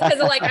 Just because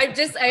of like,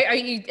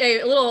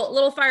 a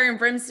little fire and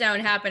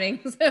brimstone happening,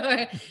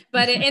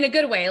 but in a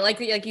good way. Like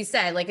you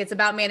said, like it's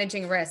about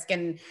managing risk,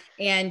 and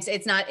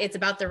it's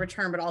about the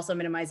return, but also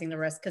minimizing the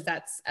risk, because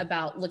that's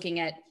about looking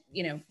at,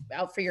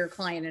 out for your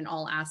client in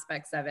all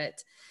aspects of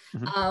it.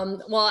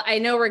 Mm-hmm. Well, I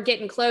know we're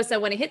getting close. I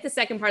want to hit the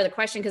second part of the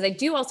question, because I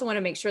do also want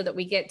to make sure that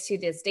we get to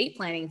the estate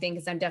planning thing,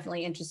 because I'm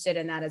definitely interested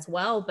in that as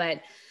well.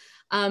 But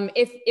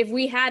if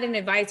we had an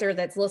advisor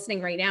that's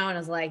listening right now and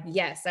is like,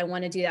 yes, I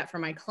want to do that for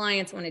my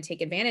clients, I want to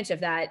take advantage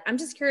of that, I'm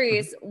just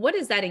curious, what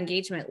does that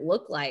engagement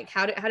look like?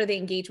 How do they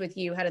engage with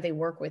you? How do they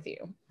work with you?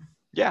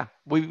 Yeah,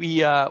 we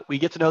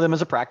get to know them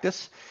as a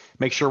practice,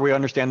 make sure we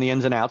understand the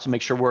ins and outs, and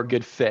make sure we're a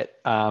good fit.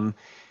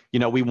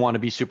 We want to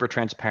be super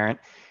transparent.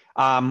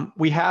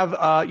 We have,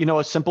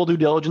 a simple due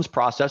diligence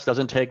process.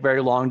 Doesn't take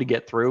very long to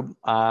get through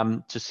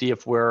to see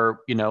if we're,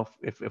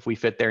 if we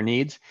fit their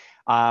needs.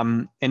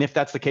 And if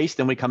that's the case,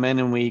 then we come in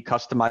and we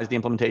customize the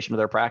implementation of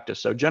their practice.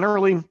 So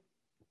generally,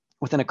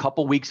 within a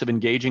couple weeks of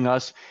engaging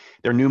us,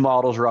 their new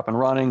models are up and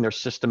running. They're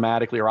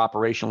systematically or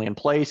operationally in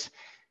place.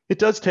 It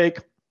does take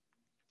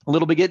a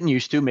little bit getting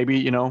used to,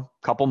 maybe, a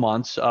couple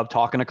months of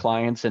talking to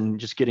clients and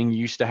just getting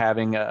used to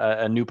having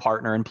a new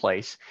partner in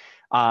place.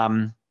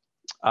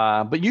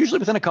 But usually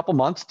within a couple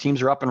months,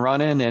 teams are up and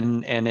running,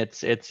 and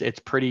it's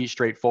pretty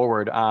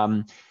straightforward.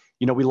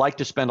 We like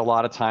to spend a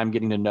lot of time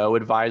getting to know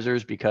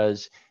advisors,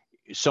 because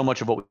so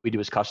much of what we do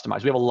is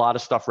customized. We have a lot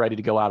of stuff ready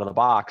to go out of the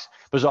box.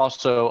 But there's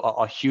also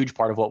a huge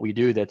part of what we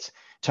do that's,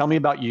 tell me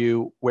about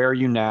you, where are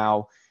you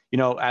now?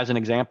 As an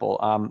example,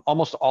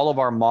 almost all of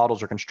our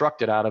models are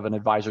constructed out of an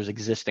advisor's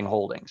existing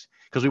holdings,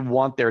 because we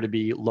want there to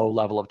be low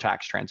level of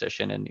tax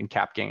transition and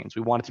cap gains.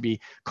 We want it to be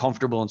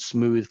comfortable and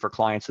smooth for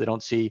clients, so they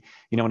don't see,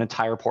 an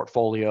entire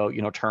portfolio,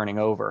 turning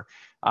over.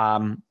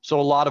 So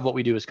a lot of what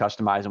we do is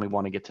customized, and we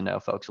want to get to know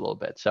folks a little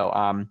bit. So,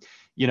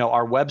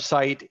 our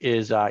website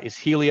is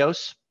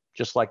Helios,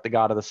 just like the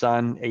God of the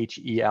Sun,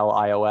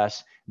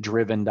 HELIOS,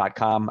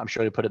 driven.com. I'm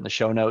sure you put it in the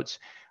show notes.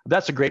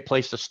 That's a great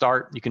place to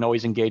start. You can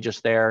always engage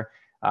us there.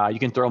 You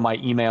can throw my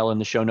email in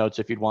the show notes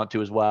if you'd want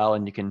to as well,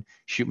 and you can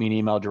shoot me an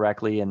email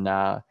directly, and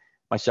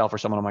myself or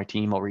someone on my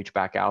team will reach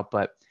back out.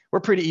 But we're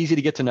pretty easy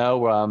to get to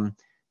know.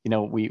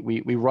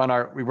 We run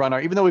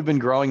our, even though we've been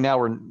growing now,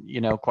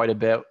 we're quite a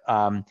bit.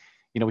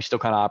 We still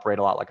kind of operate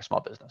a lot like a small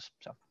business.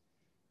 So.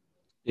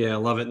 Yeah, I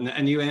love it.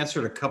 And you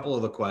answered a couple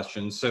of the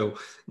questions. So,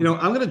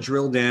 I'm going to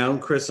drill down,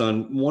 Chris,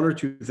 on one or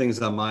two things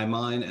on my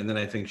mind. And then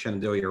I think,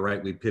 Shenandoah, you're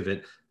right. We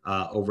pivot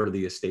over to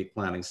the estate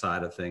planning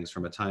side of things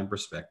from a time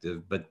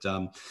perspective. But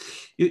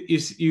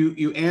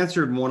you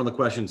answered one of the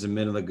questions a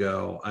minute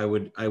ago. I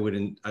would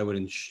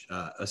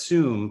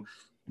assume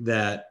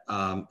that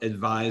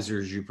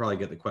advisors, you probably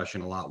get the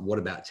question a lot, what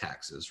about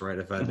taxes, right?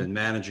 If I've been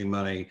managing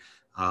money,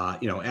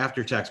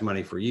 after tax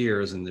money for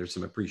years, and there's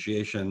some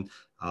appreciation,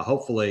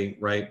 hopefully,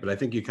 right? But I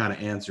think you kind of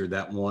answered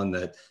that one,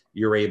 that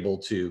you're able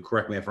to,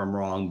 correct me if I'm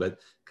wrong, but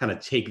kind of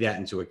take that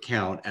into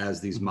account as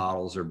these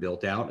models are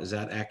built out. Is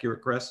that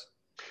accurate, Chris?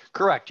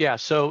 Correct. Yeah.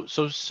 So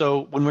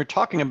when we're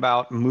talking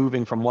about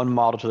moving from one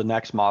model to the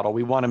next model,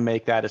 we want to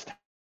make that as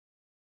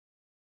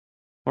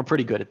We're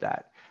pretty good at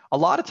that. A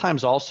lot of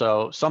times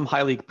also, some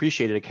highly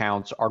appreciated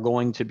accounts are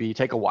going to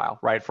take a while,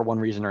 right? For one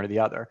reason or the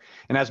other.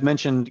 And as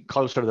mentioned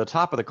closer to the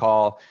top of the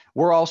call,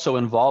 we're also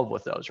involved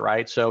with those,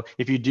 right? So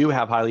if you do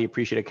have highly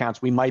appreciated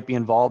accounts, we might be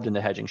involved in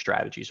the hedging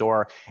strategies,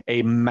 or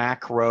a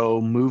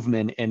macro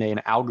movement in an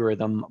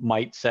algorithm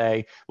might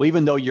say, well,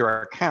 even though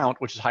your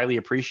account, which is highly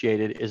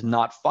appreciated, is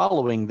not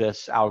following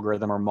this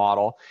algorithm or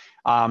model,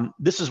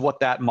 this is what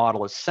that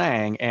model is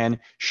saying. And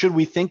should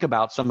we think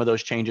about some of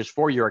those changes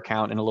for your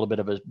account in a little bit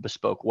of a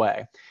bespoke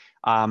way?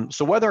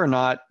 So whether or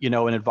not,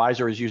 an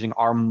advisor is using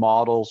our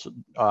models,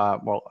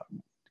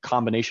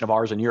 combination of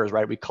ours and yours,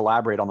 right? We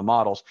collaborate on the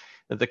models,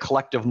 the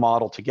collective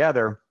model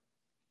together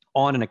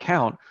on an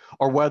account,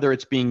 or whether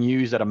it's being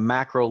used at a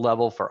macro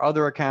level for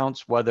other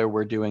accounts, whether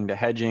we're doing the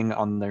hedging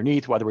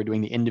underneath, whether we're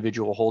doing the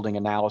individual holding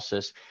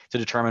analysis to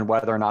determine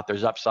whether or not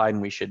there's upside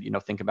and we should,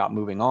 think about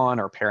moving on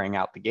or pairing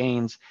out the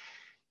gains.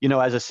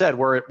 As I said,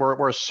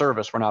 we're a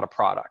service, we're not a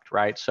product,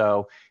 right?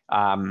 So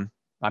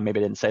maybe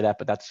I didn't say that,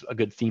 but that's a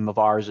good theme of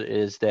ours,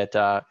 is that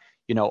a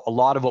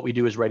lot of what we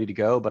do is ready to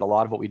go, but a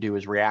lot of what we do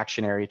is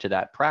reactionary to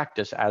that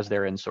practice as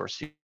they're in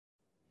source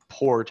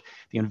support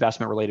the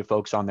investment related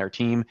folks on their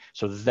team.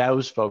 So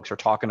those folks are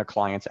talking to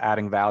clients,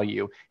 adding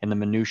value, and the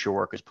minutia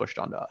work is pushed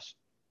onto us.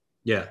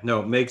 Yeah, no,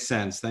 it makes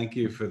sense. Thank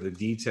you for the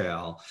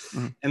detail.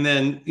 Mm-hmm. And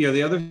then,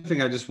 the other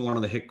thing I just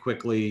wanted to hit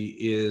quickly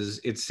is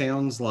it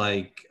sounds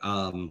like,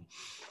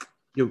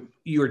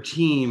 your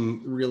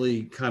team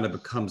really kind of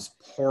becomes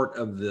part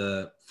of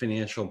the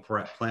financial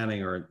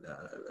planning or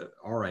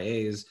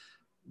RIAs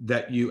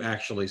that you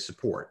actually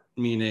support,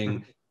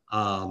 meaning,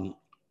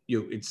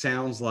 it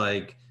sounds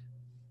like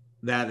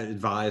that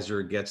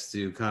advisor gets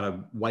to kind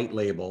of white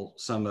label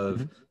some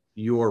of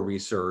your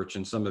research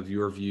and some of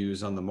your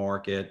views on the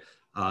market.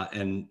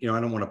 And, I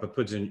don't want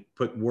to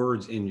put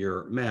words in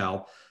your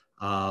mouth,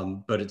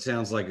 but it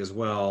sounds like as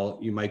well,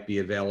 you might be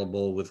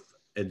available with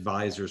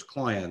advisors'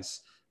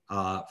 clients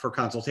for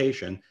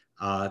consultation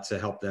to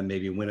help them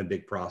maybe win a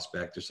big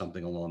prospect or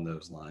something along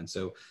those lines.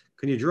 So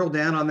can you drill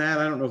down on that?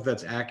 I don't know if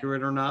that's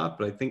accurate or not,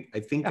 but I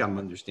think I'm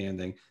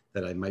understanding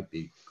that I might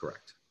be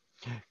correct.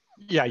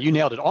 Yeah, you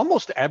nailed it.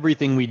 Almost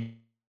everything we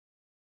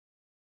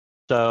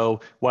So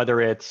whether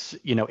it's,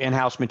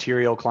 in-house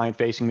material,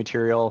 client-facing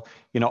material,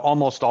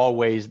 almost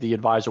always the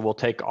advisor will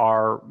take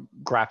our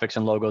graphics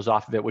and logos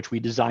off of it, which we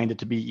designed it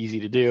to be easy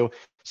to do,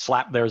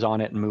 slap theirs on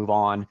it and move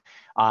on.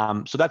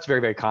 So that's very,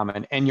 very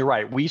common. And you're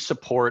right, we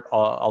support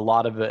a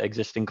lot of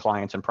existing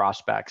clients and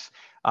prospects.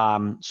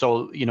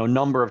 So,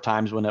 number of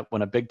times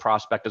when a big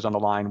prospect is on the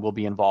line, we'll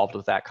be involved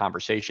with that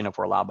conversation if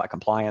we're allowed by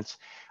compliance.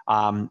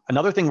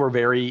 Another thing we're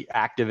very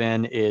active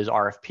in is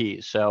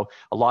RFPs. So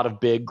a lot of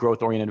big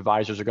growth-oriented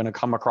advisors are going to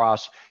come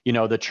across,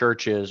 the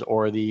churches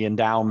or the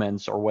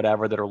endowments or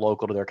whatever that are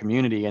local to their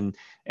community. And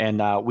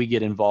we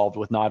get involved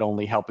with not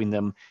only helping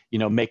them,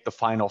 make the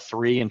final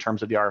three in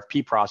terms of the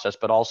RFP process,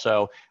 but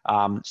also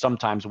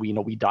sometimes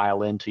we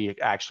dial into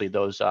actually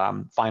those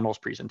finals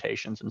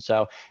presentations. And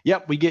so,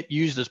 yep, we get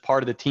used as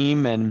part of the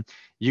team, and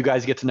you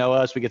guys get to know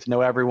us. We get to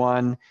know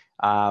everyone.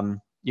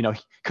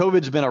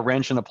 COVID's been a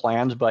wrench in the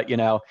plans, but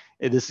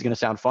this is going to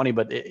sound funny,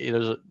 but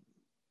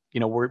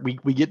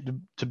we get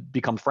to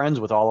become friends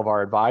with all of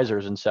our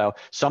advisors. And so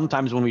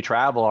sometimes when we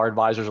travel, our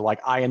advisors are like,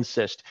 I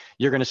insist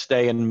you're going to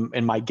stay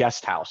in my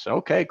guest house.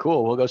 Okay,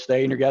 cool. We'll go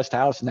stay in your guest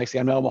house. And next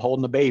thing I know, I'm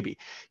holding a baby,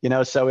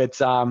 so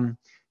it's,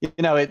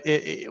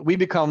 we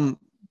become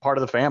part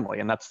of the family,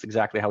 and that's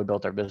exactly how we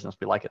built our business.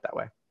 We like it that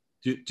way.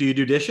 Do you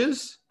do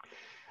dishes?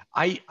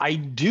 I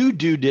do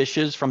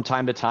dishes from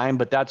time to time,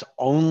 but that's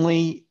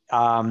only,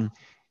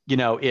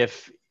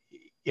 if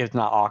it's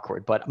not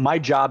awkward. But my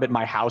job at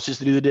my house is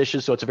to do the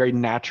dishes. So it's a very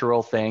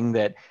natural thing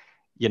that,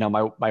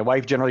 my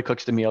wife generally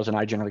cooks the meals and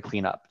I generally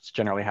clean up. It's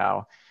generally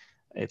how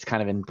it's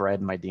kind of inbred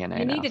in my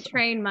DNA. You need to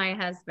train my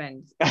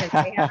husband, because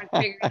they haven't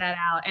figured that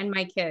out. And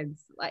my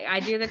kids, like,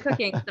 I do the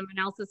cooking. Someone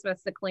else is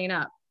supposed to clean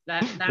up.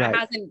 That right.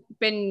 hasn't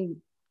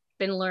been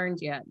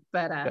learned yet,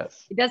 but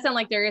yes. It does sound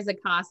like there is a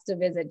cost to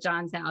visit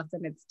John's house,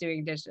 and it's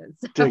doing dishes.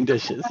 Doing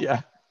dishes,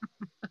 yeah.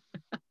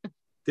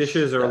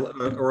 Dishes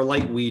or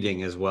light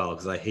weeding as well,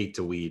 because I hate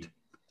to weed.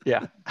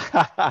 Yeah.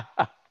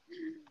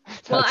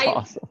 Well,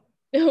 awesome.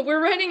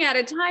 We're running out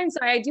of time, so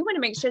I do want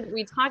to make sure that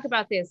we talk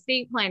about the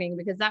estate planning,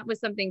 because that was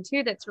something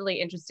too that's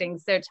really interesting.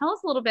 So tell us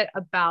a little bit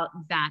about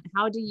that.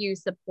 How do you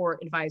support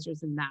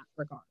advisors in that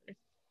regard?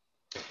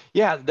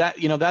 Yeah,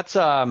 that's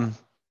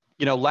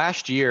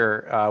last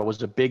year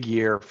was a big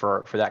year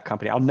for that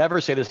company. I'll never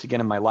say this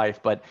again in my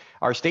life, but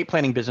our estate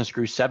planning business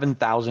grew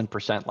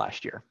 7,000%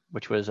 last year,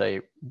 which was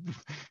a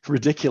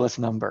ridiculous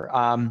number.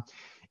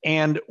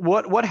 And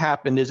what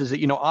happened is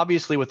that,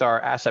 obviously with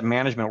our asset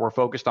management, we're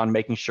focused on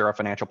making sure our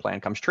financial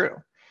plan comes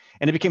true.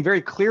 And it became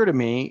very clear to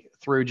me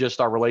through just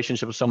our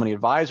relationship with so many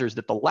advisors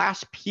that the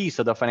last piece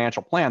of the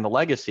financial plan, the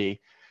legacy,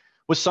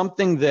 was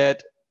something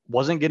that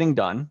wasn't getting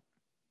done,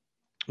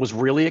 was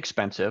really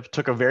expensive,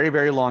 took a very,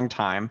 very long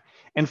time,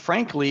 and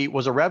frankly,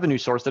 was a revenue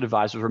source that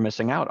advisors were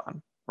missing out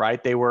on,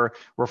 right? They were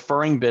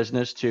referring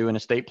business to an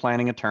estate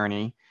planning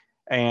attorney,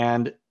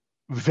 and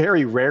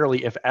very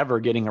rarely, if ever,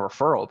 getting a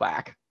referral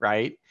back,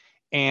 right?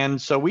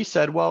 And so we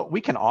said, well,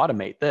 we can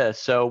automate this.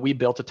 So we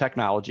built a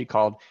technology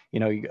called,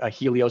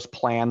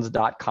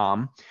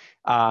 HeliosPlans.com.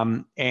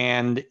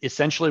 And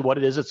essentially what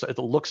it is, it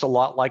looks a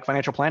lot like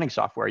financial planning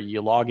software.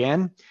 You log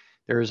in,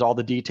 there's all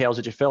the details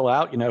that you fill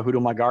out, who do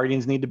my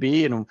guardians need to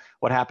be and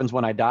what happens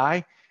when I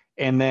die.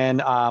 And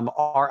then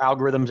our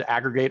algorithms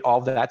aggregate all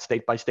of that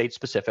state by state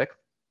specific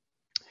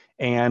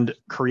and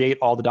create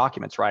all the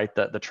documents, right?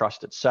 The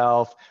trust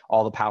itself,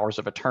 all the powers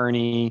of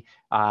attorney,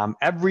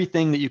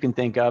 everything that you can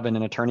think of in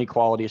an attorney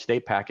quality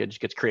estate package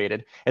gets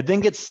created. It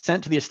then gets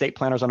sent to the estate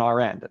planners on our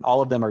end. And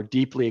all of them are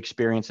deeply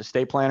experienced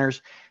estate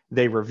planners.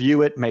 They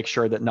review it, make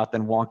sure that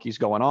nothing wonky is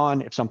going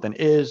on. If something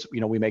is,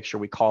 we make sure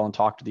we call and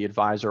talk to the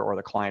advisor or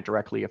the client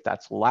directly if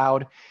that's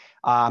allowed.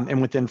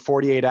 And within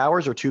 48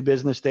 hours or 2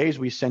 business days,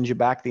 we send you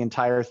back the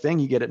entire thing.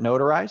 You get it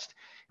notarized.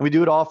 And we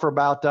do it all for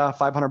about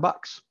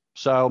 $500.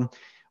 So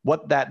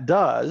what that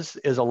does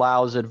is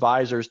allows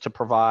advisors to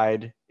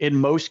provide, in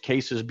most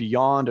cases,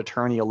 beyond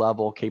attorney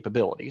level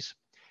capabilities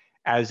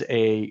as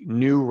a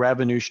new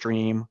revenue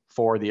stream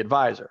for the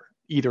advisor,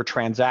 either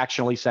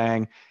transactionally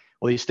saying,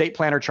 well, the estate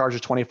planner charges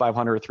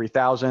 $2,500 or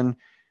 $3,000,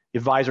 the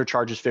advisor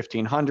charges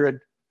 $1,500,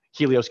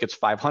 Helios gets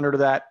 $500 of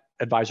that,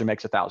 advisor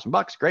makes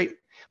 $1,000, great.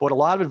 But what a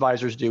lot of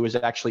advisors do is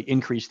actually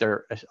increase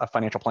their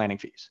financial planning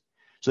fees.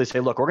 So they say,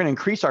 look, we're going to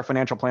increase our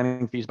financial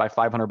planning fees by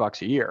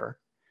 $500 a year.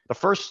 The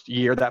first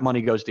year, that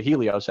money goes to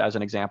Helios as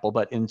an example,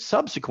 but in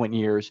subsequent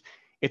years,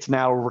 it's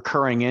now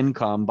recurring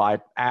income by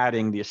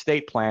adding the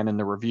estate plan and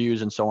the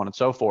reviews and so on and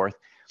so forth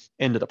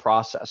into the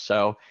process.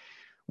 So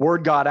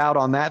word got out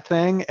on that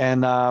thing,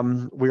 and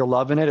we're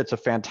loving it. It's a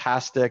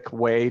fantastic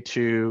way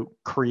to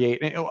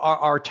create.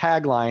 Our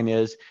tagline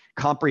is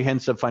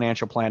comprehensive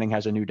financial planning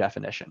has a new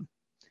definition.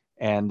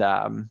 And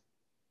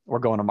we're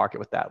going to market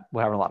with that.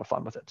 We're having a lot of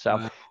fun with it.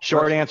 So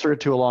short answer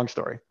to a long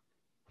story.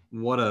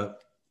 What a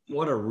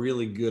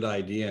really good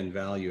idea and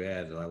value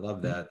added. I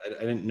love that.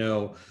 I didn't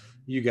know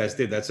you guys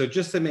did that. So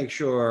just to make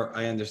sure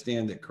I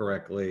understand it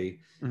correctly,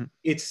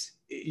 it's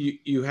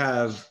you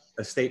have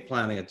estate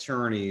planning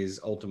attorneys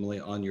ultimately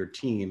on your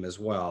team as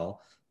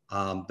well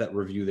that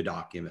review the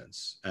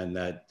documents and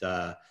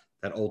that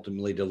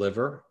ultimately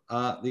deliver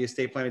the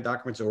estate planning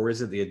documents, or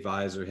is it the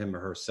advisor, him or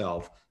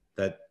herself,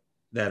 that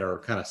are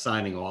kind of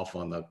signing off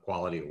on the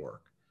quality of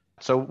work?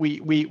 So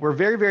we're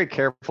very, very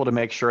careful to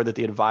make sure that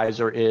the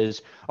advisor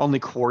is only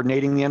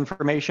coordinating the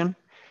information.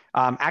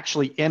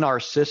 Actually, in our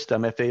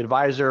system, if the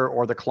advisor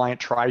or the client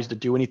tries to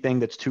do anything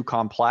that's too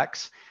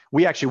complex,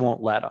 we actually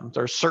won't let them.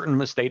 There are certain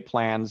estate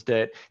plans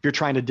that if you're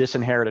trying to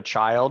disinherit a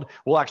child,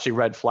 we'll actually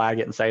red flag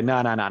it and say,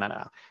 no.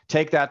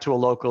 Take that to a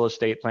local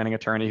estate planning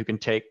attorney who can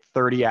take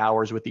 30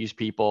 hours with these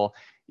people.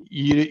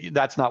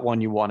 That's not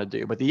one you want to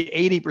do. But the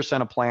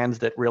 80% of plans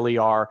that really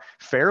are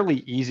fairly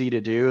easy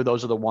to do,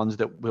 those are the ones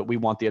that we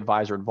want the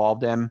advisor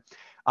involved in.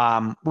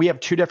 We have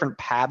 2 different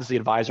paths the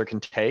advisor can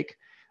take.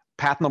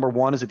 Path number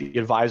 1 is that the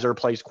advisor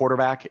plays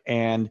quarterback,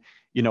 and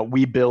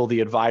we bill the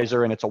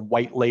advisor, and it's a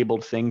white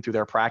labeled thing through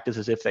their practice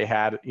as if they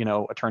had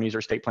attorneys or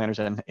estate planners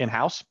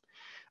in-house.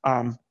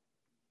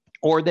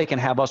 Or they can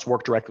have us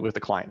work directly with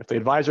the client. If the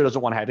advisor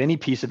doesn't want to have any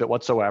piece of it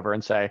whatsoever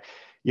and say,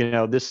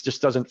 this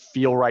just doesn't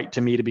feel right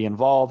to me to be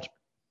involved,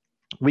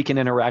 we can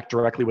interact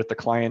directly with the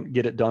client,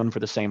 get it done for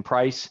the same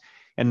price.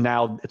 And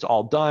now it's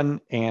all done,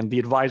 and the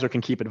advisor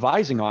can keep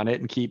advising on it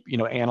and keep,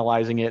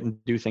 analyzing it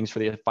and do things for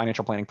the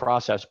financial planning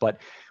process. But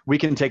we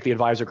can take the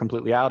advisor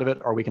completely out of it,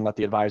 or we can let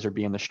the advisor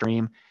be in the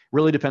stream.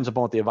 Really depends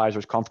upon what the advisor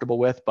is comfortable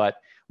with. But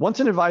once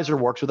an advisor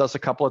works with us a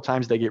couple of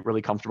times, they get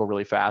really comfortable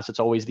really fast. It's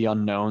always the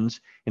unknowns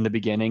in the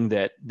beginning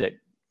that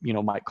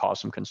might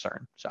cause some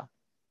concern. So.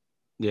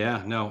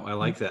 Yeah, no, I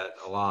like that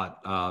a lot.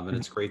 And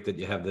it's great that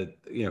you have the,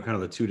 kind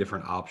of the 2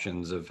 different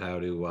options of how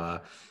to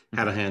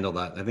handle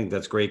that. I think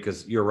that's great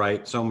because you're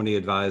right. So many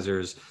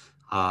advisors,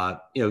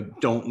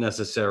 don't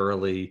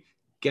necessarily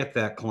get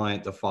that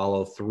client to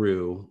follow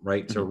through,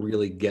 right? To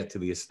really get to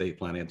the estate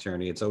planning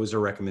attorney. It's always a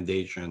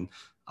recommendation,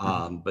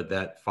 but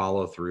that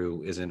follow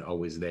through isn't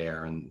always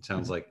there. And it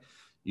sounds like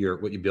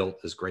what you built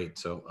is great.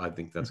 So I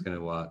think that's going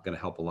to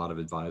help a lot of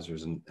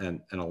advisors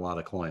and a lot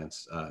of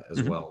clients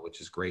as well,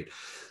 which is great.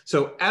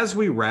 So as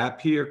we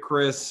wrap here,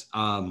 Chris,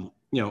 I'd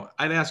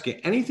ask you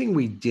anything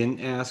we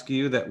didn't ask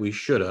you that we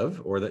should have,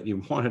 or that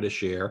you wanted to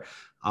share.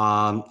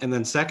 And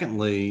then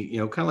secondly,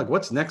 kind of like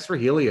what's next for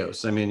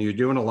Helios? I mean, you're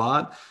doing a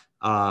lot.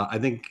 I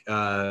think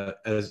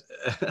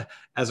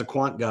as a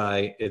quant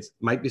guy, it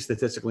might be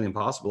statistically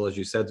impossible, as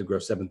you said, to grow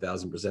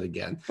 7,000%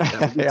 again.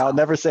 Yeah, I'll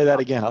never say that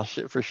again.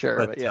 For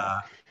sure. But yeah,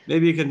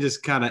 maybe you can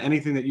just kind of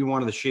anything that you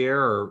wanted to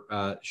share,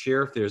 or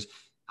share if there's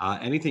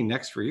anything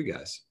next for you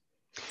guys.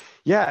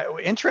 Yeah,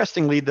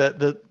 interestingly,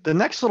 the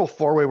next little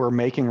foray we're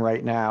making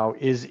right now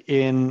is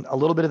in a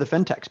little bit of the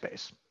fintech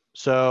space.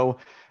 So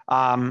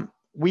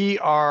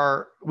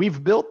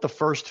we've built the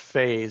first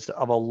phase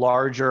of a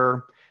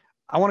larger,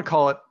 I want to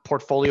call it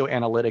portfolio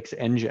analytics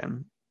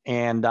engine.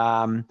 And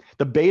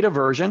the beta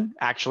version,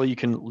 actually, you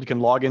can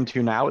log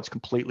into now. It's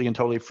completely and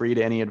totally free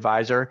to any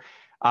advisor.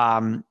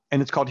 And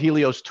it's called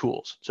Helios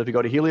Tools. So if you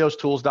go to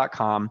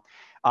heliostools.com,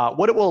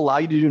 what it will allow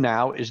you to do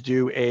now is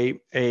do a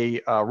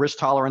risk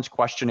tolerance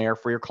questionnaire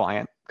for your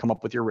client, come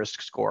up with your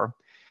risk score.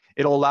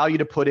 It'll allow you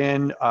to put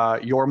in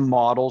your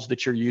models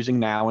that you're using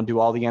now and do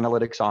all the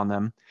analytics on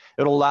them.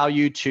 It'll allow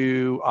you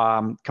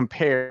to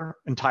compare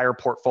entire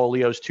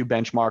portfolios to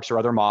benchmarks or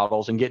other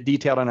models and get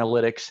detailed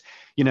analytics,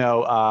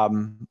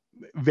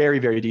 very,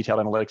 very detailed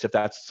analytics if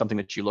that's something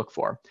that you look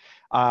for.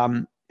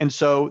 And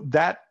so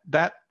that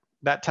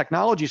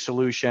technology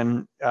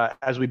solution,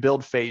 as we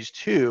build phase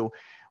 2,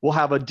 will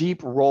have a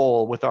deep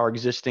role with our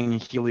existing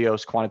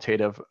Helios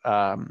quantitative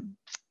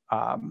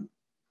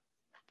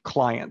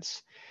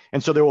clients.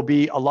 And so there will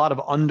be a lot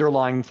of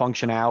underlying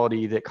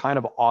functionality that kind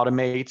of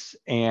automates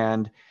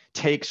and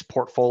takes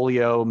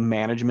portfolio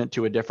management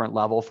to a different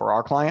level for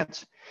our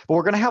clients. But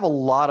we're going to have a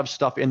lot of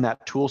stuff in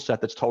that tool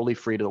set that's totally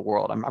free to the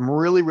world. I'm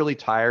really, really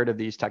tired of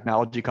these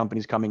technology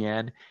companies coming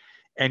in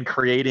and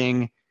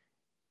creating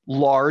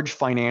large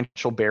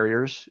financial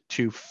barriers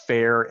to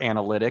fair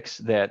analytics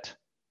that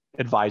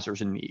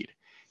advisors need.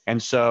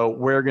 And so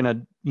we're going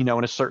to,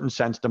 in a certain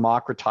sense,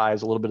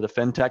 democratize a little bit of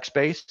the fintech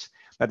space.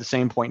 At the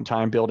same point in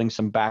time, building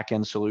some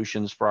back-end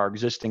solutions for our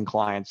existing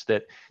clients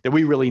that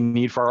we really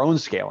need for our own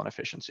scale and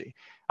efficiency.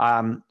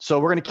 So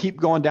we're going to keep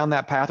going down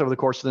that path over the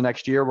course of the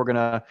next year. We're going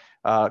to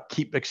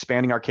keep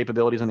expanding our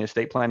capabilities in the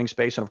estate planning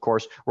space, and of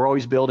course, we're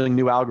always building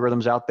new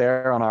algorithms out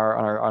there on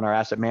our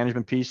asset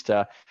management piece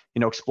to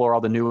explore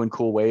all the new and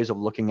cool ways of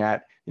looking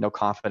at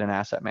confident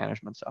asset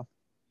management. So,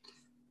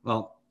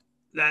 well,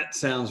 that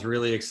sounds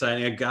really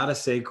exciting. I gotta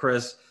say,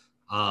 Chris.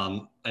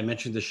 I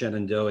mentioned to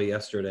Shenandoah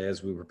yesterday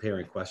as we were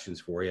preparing questions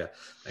for you.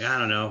 I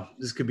don't know,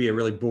 this could be a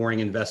really boring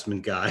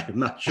investment guy. I'm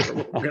not sure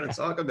what we're going to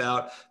talk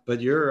about, but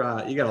you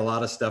got a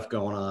lot of stuff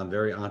going on,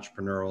 very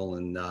entrepreneurial,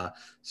 and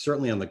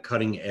certainly on the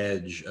cutting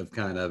edge of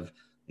kind of,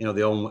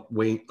 the old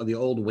Wayne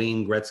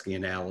Gretzky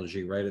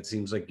analogy, right? It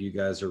seems like you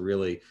guys are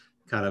really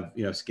kind of,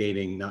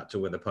 skating not to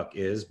where the puck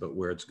is, but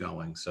where it's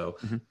going. So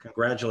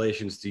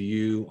Congratulations to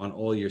you on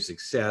all your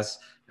success.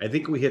 I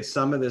think we hit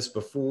some of this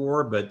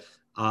before, but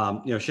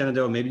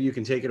Shenandoah, maybe you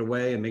can take it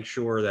away and make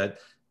sure that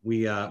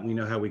we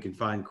know how we can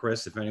find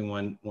Chris if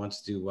anyone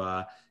wants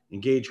to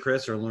engage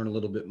Chris or learn a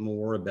little bit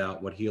more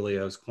about what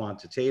Helios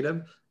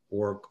Quantitative,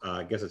 or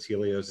I guess it's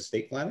Helios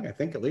Estate Planning, I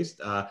think at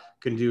least,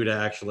 can do to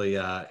actually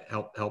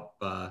help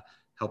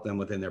them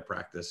within their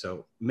practice.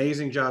 So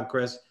amazing job,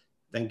 Chris.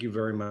 Thank you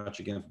very much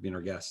again for being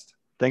our guest.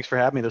 Thanks for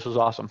having me. This was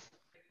awesome.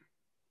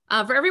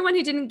 For everyone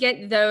who didn't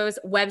get those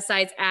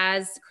websites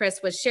as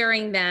Chris was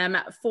sharing them,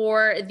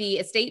 for the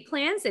estate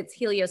plans, it's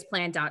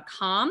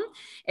heliosplan.com.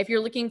 If you're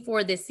looking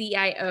for the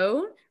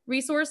CIO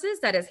resources,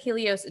 that is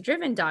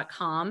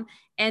heliosdriven.com.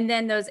 And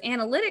then those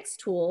analytics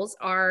tools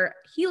are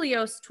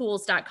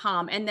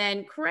heliostools.com. And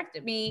then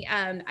correct me,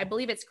 I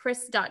believe it's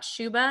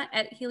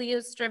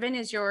chris.schuba@heliosdriven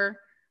is your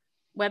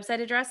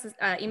website address,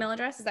 email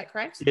address. Is that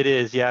correct? It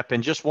is, yep.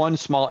 And just one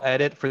small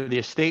edit for the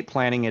estate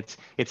planning. It's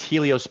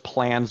Helios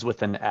Plans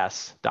with an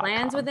S.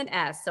 Plans with an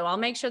S. So I'll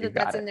make sure that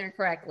that's in there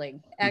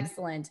correctly.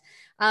 Excellent.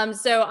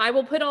 So I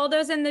will put all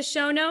those in the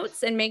show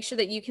notes and make sure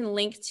that you can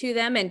link to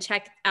them and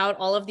check out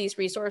all of these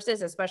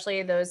resources,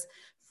 especially those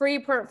free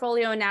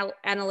portfolio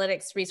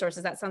analytics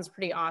resources. That sounds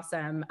pretty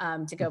awesome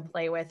to go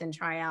play with and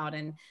try out.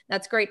 And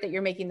that's great that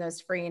you're making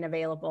those free and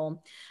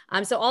available.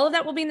 So all of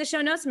that will be in the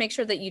show notes. Make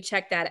sure that you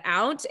check that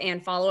out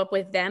and follow up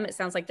with them. It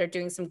sounds like they're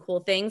doing some cool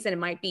things, and it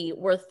might be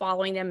worth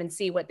following them and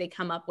see what they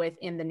come up with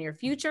in the near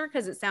future,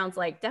 because it sounds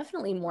like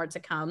definitely more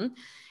to come.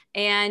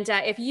 And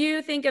if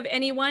you think of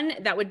anyone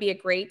that would be a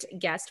great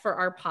guest for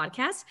our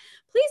podcast,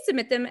 please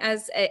submit them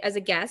as a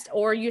guest,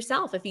 or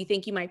yourself if you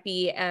think you might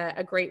be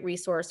a great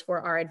resource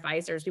for our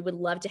advisors. We would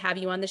love to have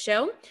you on the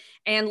show,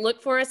 and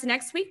look for us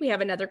next week. We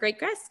have another great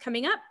guest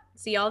coming up.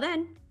 See y'all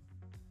then.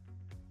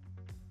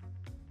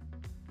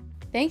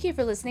 Thank you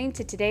for listening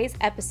to today's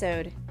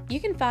episode.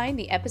 You can find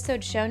the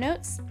episode show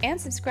notes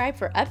and subscribe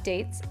for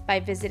updates by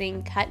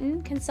visiting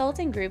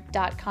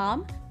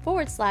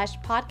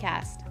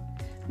cuttonconsultinggroup.com/podcast.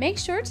 Make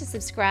sure to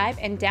subscribe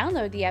and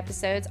download the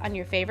episodes on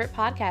your favorite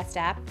podcast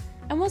app,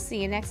 and we'll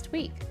see you next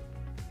week.